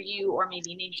projects near you or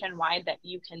maybe nationwide that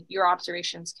your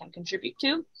observations can contribute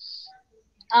to.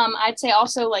 I'd say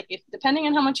also, if depending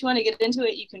on how much you want to get into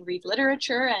it, you can read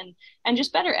literature and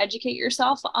just better educate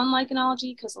yourself on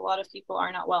lichenology, because a lot of people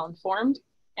are not well informed.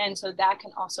 And so that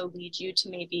can also lead you to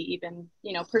maybe even,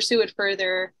 pursue it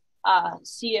further,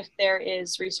 see if there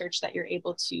is research that you're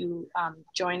able to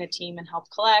join a team and help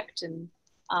collect. And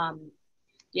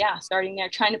starting there,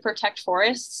 trying to protect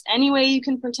forests. Any way you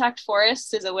can protect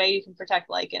forests is a way you can protect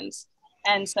lichens.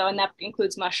 And that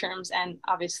includes mushrooms and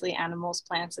obviously animals,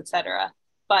 plants, etc.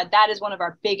 But that is one of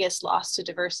our biggest loss to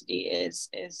diversity is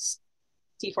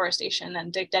deforestation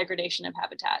and degradation of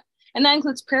habitat. And that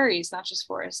includes prairies, not just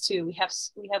forests too. We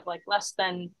have less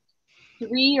than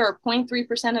 3 or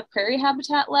 0.3% of prairie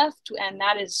habitat left. And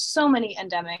that is so many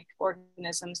endemic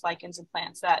organisms, lichens and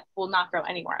plants that will not grow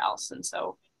anywhere else. And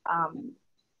so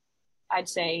I'd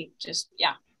say just,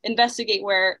 investigate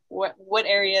what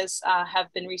areas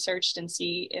have been researched and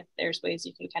see if there's ways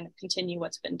you can kind of continue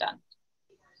what's been done.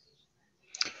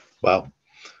 Wow.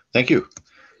 Thank you.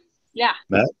 Yeah.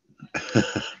 Matt,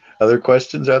 other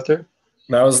questions out there?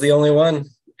 That was the only one.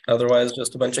 Otherwise,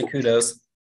 just a bunch of kudos.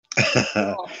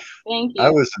 Cool. Thank you. I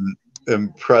was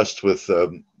impressed with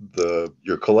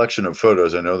your collection of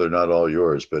photos. I know they're not all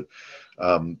yours, but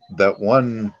that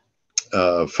one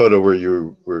photo where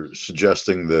you were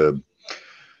suggesting the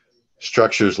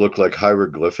structures look like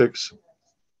hieroglyphics.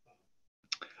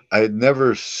 I had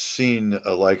never seen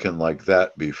a lichen like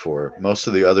that before. Most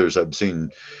of the others I've seen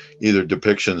either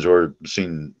depictions or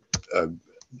seen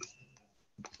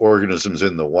organisms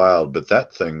in the wild, but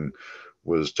that thing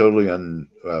was totally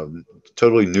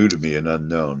new to me and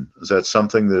unknown. Is that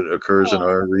something that occurs in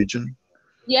our region?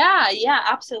 Yeah,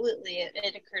 absolutely.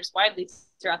 It occurs widely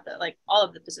throughout all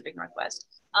of the Pacific Northwest.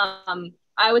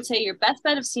 I would say your best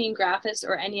bet of seeing Graphis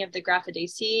or any of the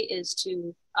Graphidaceae is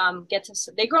to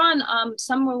they grow on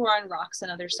some will grow on rocks and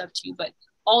other stuff too, but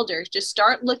alders, just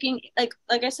start looking like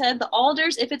I said, the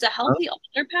alders, if it's a healthy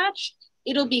alder patch,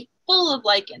 it'll be full of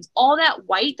lichens. All that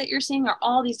white that you're seeing are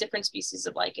all these different species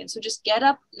of lichens. So just get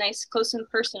up nice, close and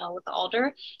personal with the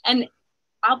alder, and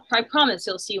I promise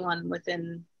you'll see one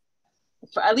within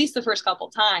for at least the first couple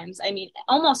times. I mean,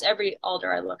 almost every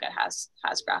alder I look at has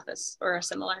Graphis or a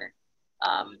similar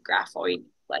graphoid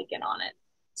lichen on it.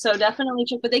 So definitely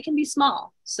check, but they can be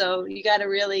small. So you got to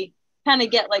really kind of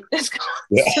get this.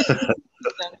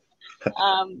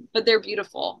 But they're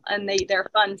beautiful and they're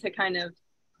fun to kind of,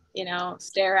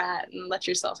 stare at and let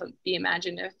yourself be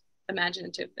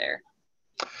imaginative there.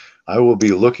 I will be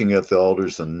looking at the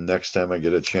alders the next time I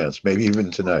get a chance, maybe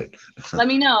even tonight. Let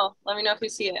me know if you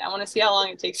see it. I want to see how long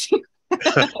it takes you.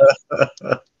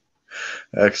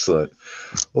 Excellent.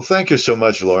 Well, thank you so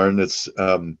much, Lauren. It's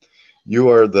you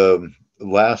are the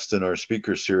last in our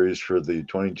speaker series for the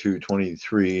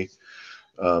 22-23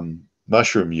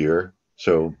 mushroom year.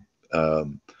 So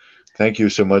thank you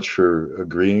so much for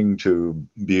agreeing to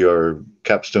be our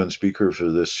capstone speaker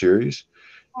for this series.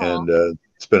 Aw, And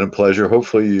it's been a pleasure.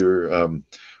 Hopefully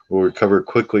will recover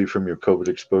quickly from your COVID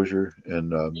exposure,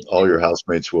 and thank all you. your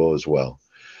housemates will as well.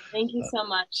 Thank you so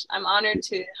much. I'm honored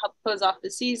to help close off the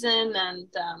season. And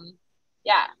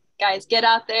yeah, guys, get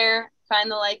out there,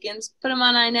 find the lichens, put them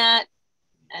on iNet,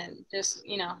 and just,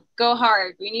 go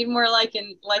hard. We need more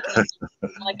lichenologists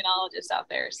out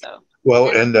there. So, Well,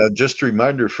 and just a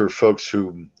reminder for folks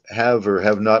who have or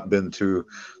have not been to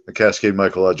the Cascade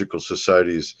Mycological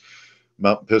Society's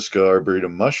Mount Pisgah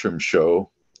Arboretum Mushroom Show,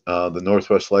 the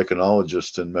Northwest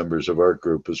Lichenologists and members of our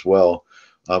group as well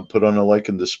put on a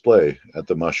lichen display at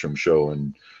the Mushroom Show.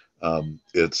 And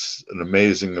it's an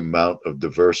amazing amount of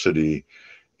diversity,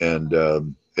 and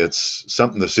it's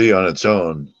something to see on its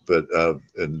own. But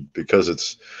and because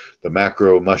it's the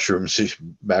macro mushroom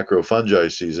macro fungi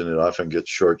season, it often gets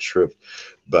short shrift.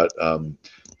 But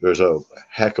there's a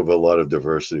heck of a lot of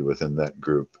diversity within that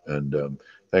group, and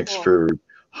thanks cool. for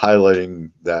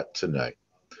highlighting that tonight.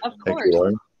 Of Thank course. you,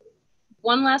 Lauren.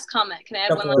 One last comment. Can I add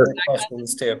one Couple last other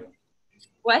questions too.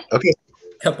 What? Okay.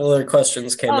 Couple other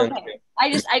questions came in. Okay.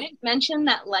 I didn't mention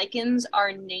that lichens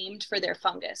are named for their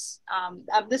fungus.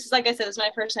 This is, like I said, this is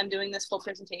my first time doing this full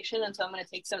presentation, and so I'm going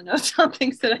to take some notes on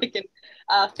things that I can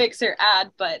fix or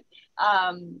add. But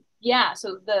yeah,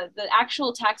 so the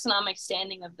actual taxonomic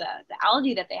standing of the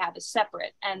algae that they have is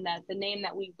separate, and that the name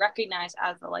that we recognize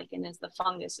as the lichen is the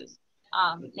fungus's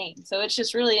name. So it's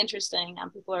just really interesting.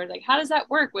 People are like, how does that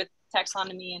work with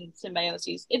taxonomy and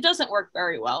symbiosis? It doesn't work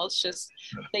very well. It's just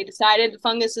they decided the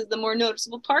fungus is the more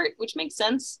noticeable part, which makes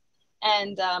sense.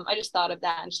 And I just thought of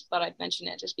that and just thought I'd mention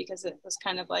it just because it was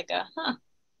kind of like a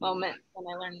moment when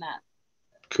I learned that.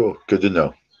 Cool. Good to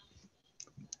know.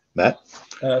 Matt?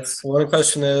 So one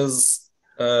question is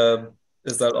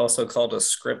that also called a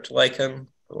script lichen?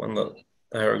 The one the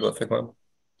hieroglyphic one?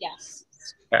 Yes.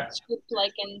 Yeah. Script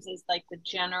lichens is like the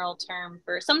general term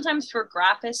for sometimes for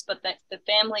graphis, but the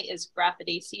family is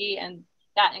Graphidaceae, and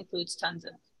that includes tons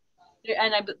of.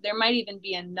 And there might even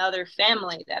be another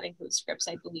family that includes scripts,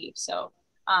 I believe. So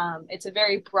it's a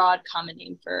very broad common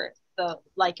name for the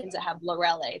lichens that have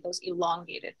laurelae, those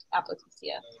elongated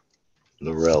apophysia.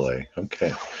 Laurelae.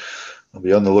 Okay. I'll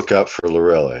be on the lookout for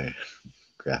Laurelae.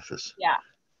 Graphis. Yeah.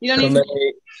 You don't even.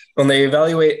 When they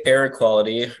evaluate air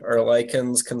quality, are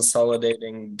lichens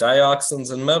consolidating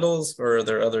dioxins and metals, or are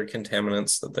there other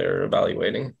contaminants that they're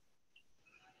evaluating?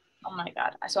 Oh my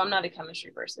God. So I'm not a chemistry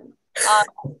person.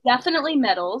 Definitely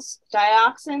metals.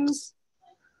 Dioxins,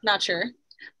 not sure.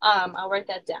 I'll write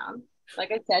that down.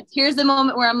 Like I said, here's the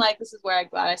moment where I'm like, this is where I'm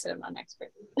glad I said I'm not an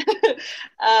expert.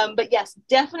 But yes,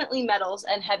 definitely metals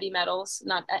and heavy metals,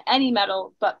 not any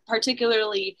metal, but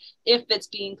particularly if it's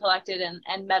being collected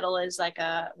and metal is like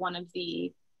one of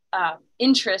the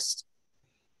interest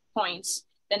points,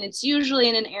 then it's usually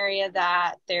in an area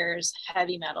that there's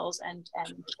heavy metals and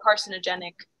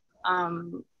carcinogenic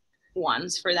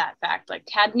ones for that fact. Like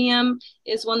cadmium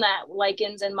is one that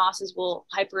lichens and mosses will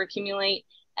hyperaccumulate.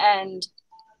 And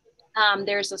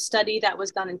there's a study that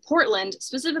was done in Portland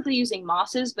specifically using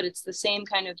mosses, but it's the same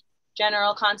kind of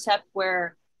general concept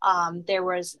where there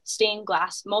was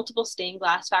multiple stained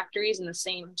glass factories in the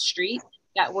same street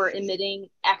that were emitting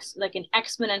like an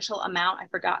exponential amount. I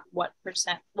forgot what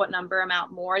number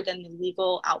amount more than the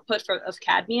legal output of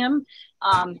cadmium,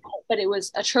 but it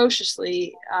was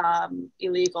atrociously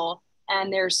illegal.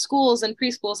 And there's schools and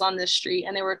preschools on this street,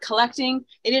 and they were collecting.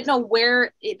 They didn't know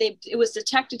where it was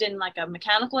detected in like a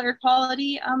mechanical air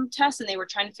quality test, and they were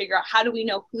trying to figure out, how do we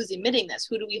know who's emitting this?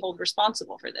 Who do we hold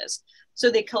responsible for this? So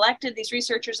these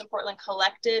researchers in Portland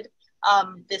collected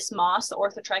this moss, the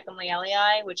Orthotrichum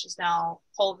lealii, which is now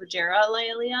Pulvigera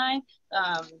lealii.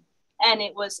 And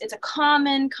it's a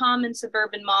common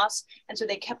suburban moss. And so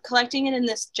they kept collecting it in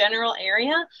this general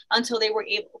area until they were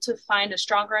able to find a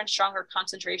stronger and stronger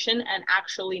concentration and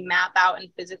actually map out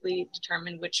and physically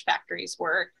determine which factories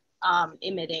were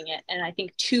emitting it. And I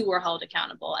think 2 were held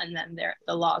accountable, and then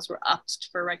the laws were upped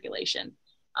for regulation.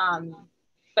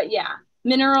 But yeah,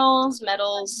 minerals,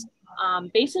 metals,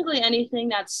 basically anything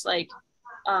that's like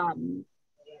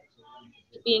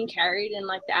being carried in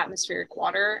like the atmospheric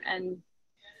water and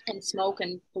smoke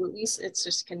and pollutants, it's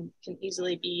just can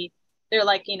easily be, they're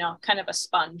like, kind of a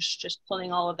sponge, just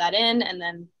pulling all of that in. And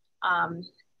then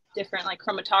different like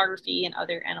chromatography and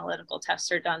other analytical tests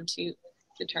are done to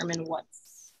determine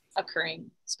what's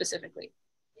occurring specifically.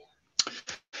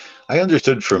 I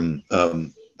understood from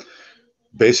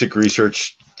basic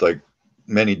research like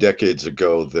many decades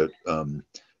ago that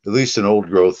at least in old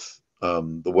growth,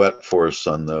 the wet forests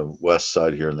on the west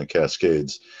side here in the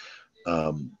Cascades,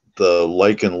 the the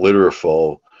lichen litter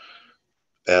fall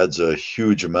adds a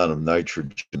huge amount of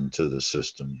nitrogen to the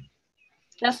system.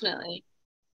 Definitely.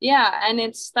 Yeah, and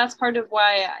that's part of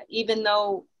why, even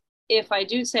though if I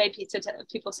do say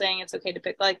people saying it's okay to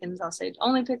pick lichens, I'll say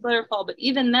only pick litter fall, but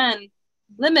even then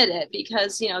limit it,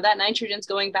 because that nitrogen's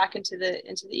going back into the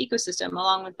ecosystem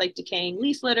along with like decaying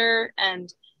leaf litter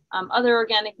and other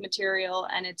organic material,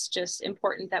 and it's just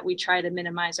important that we try to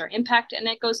minimize our impact. And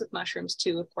it goes with mushrooms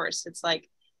too, of course. It's like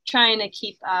trying to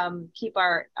keep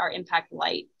our impact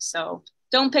light. So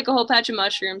don't pick a whole patch of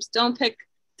mushrooms.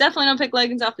 Definitely don't pick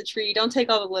lichens off the tree. Don't take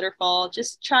all the litter fall.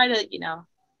 Just try to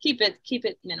keep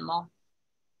it minimal.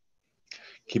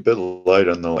 Keep it light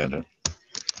on the land.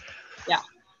 Yeah.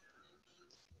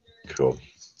 Cool.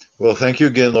 Well, thank you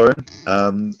again, Lauren.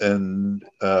 And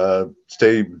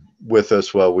stay with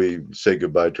us while we say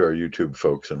goodbye to our YouTube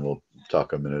folks, and we'll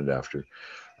talk a minute after.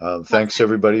 Thanks,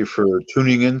 everybody, for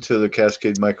tuning in to the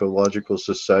Cascade Mycological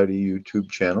Society YouTube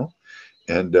channel.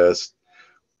 And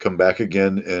come back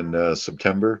again in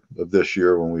September of this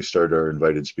year when we start our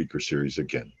invited speaker series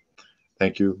again.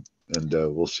 Thank you, and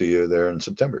we'll see you there in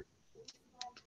September.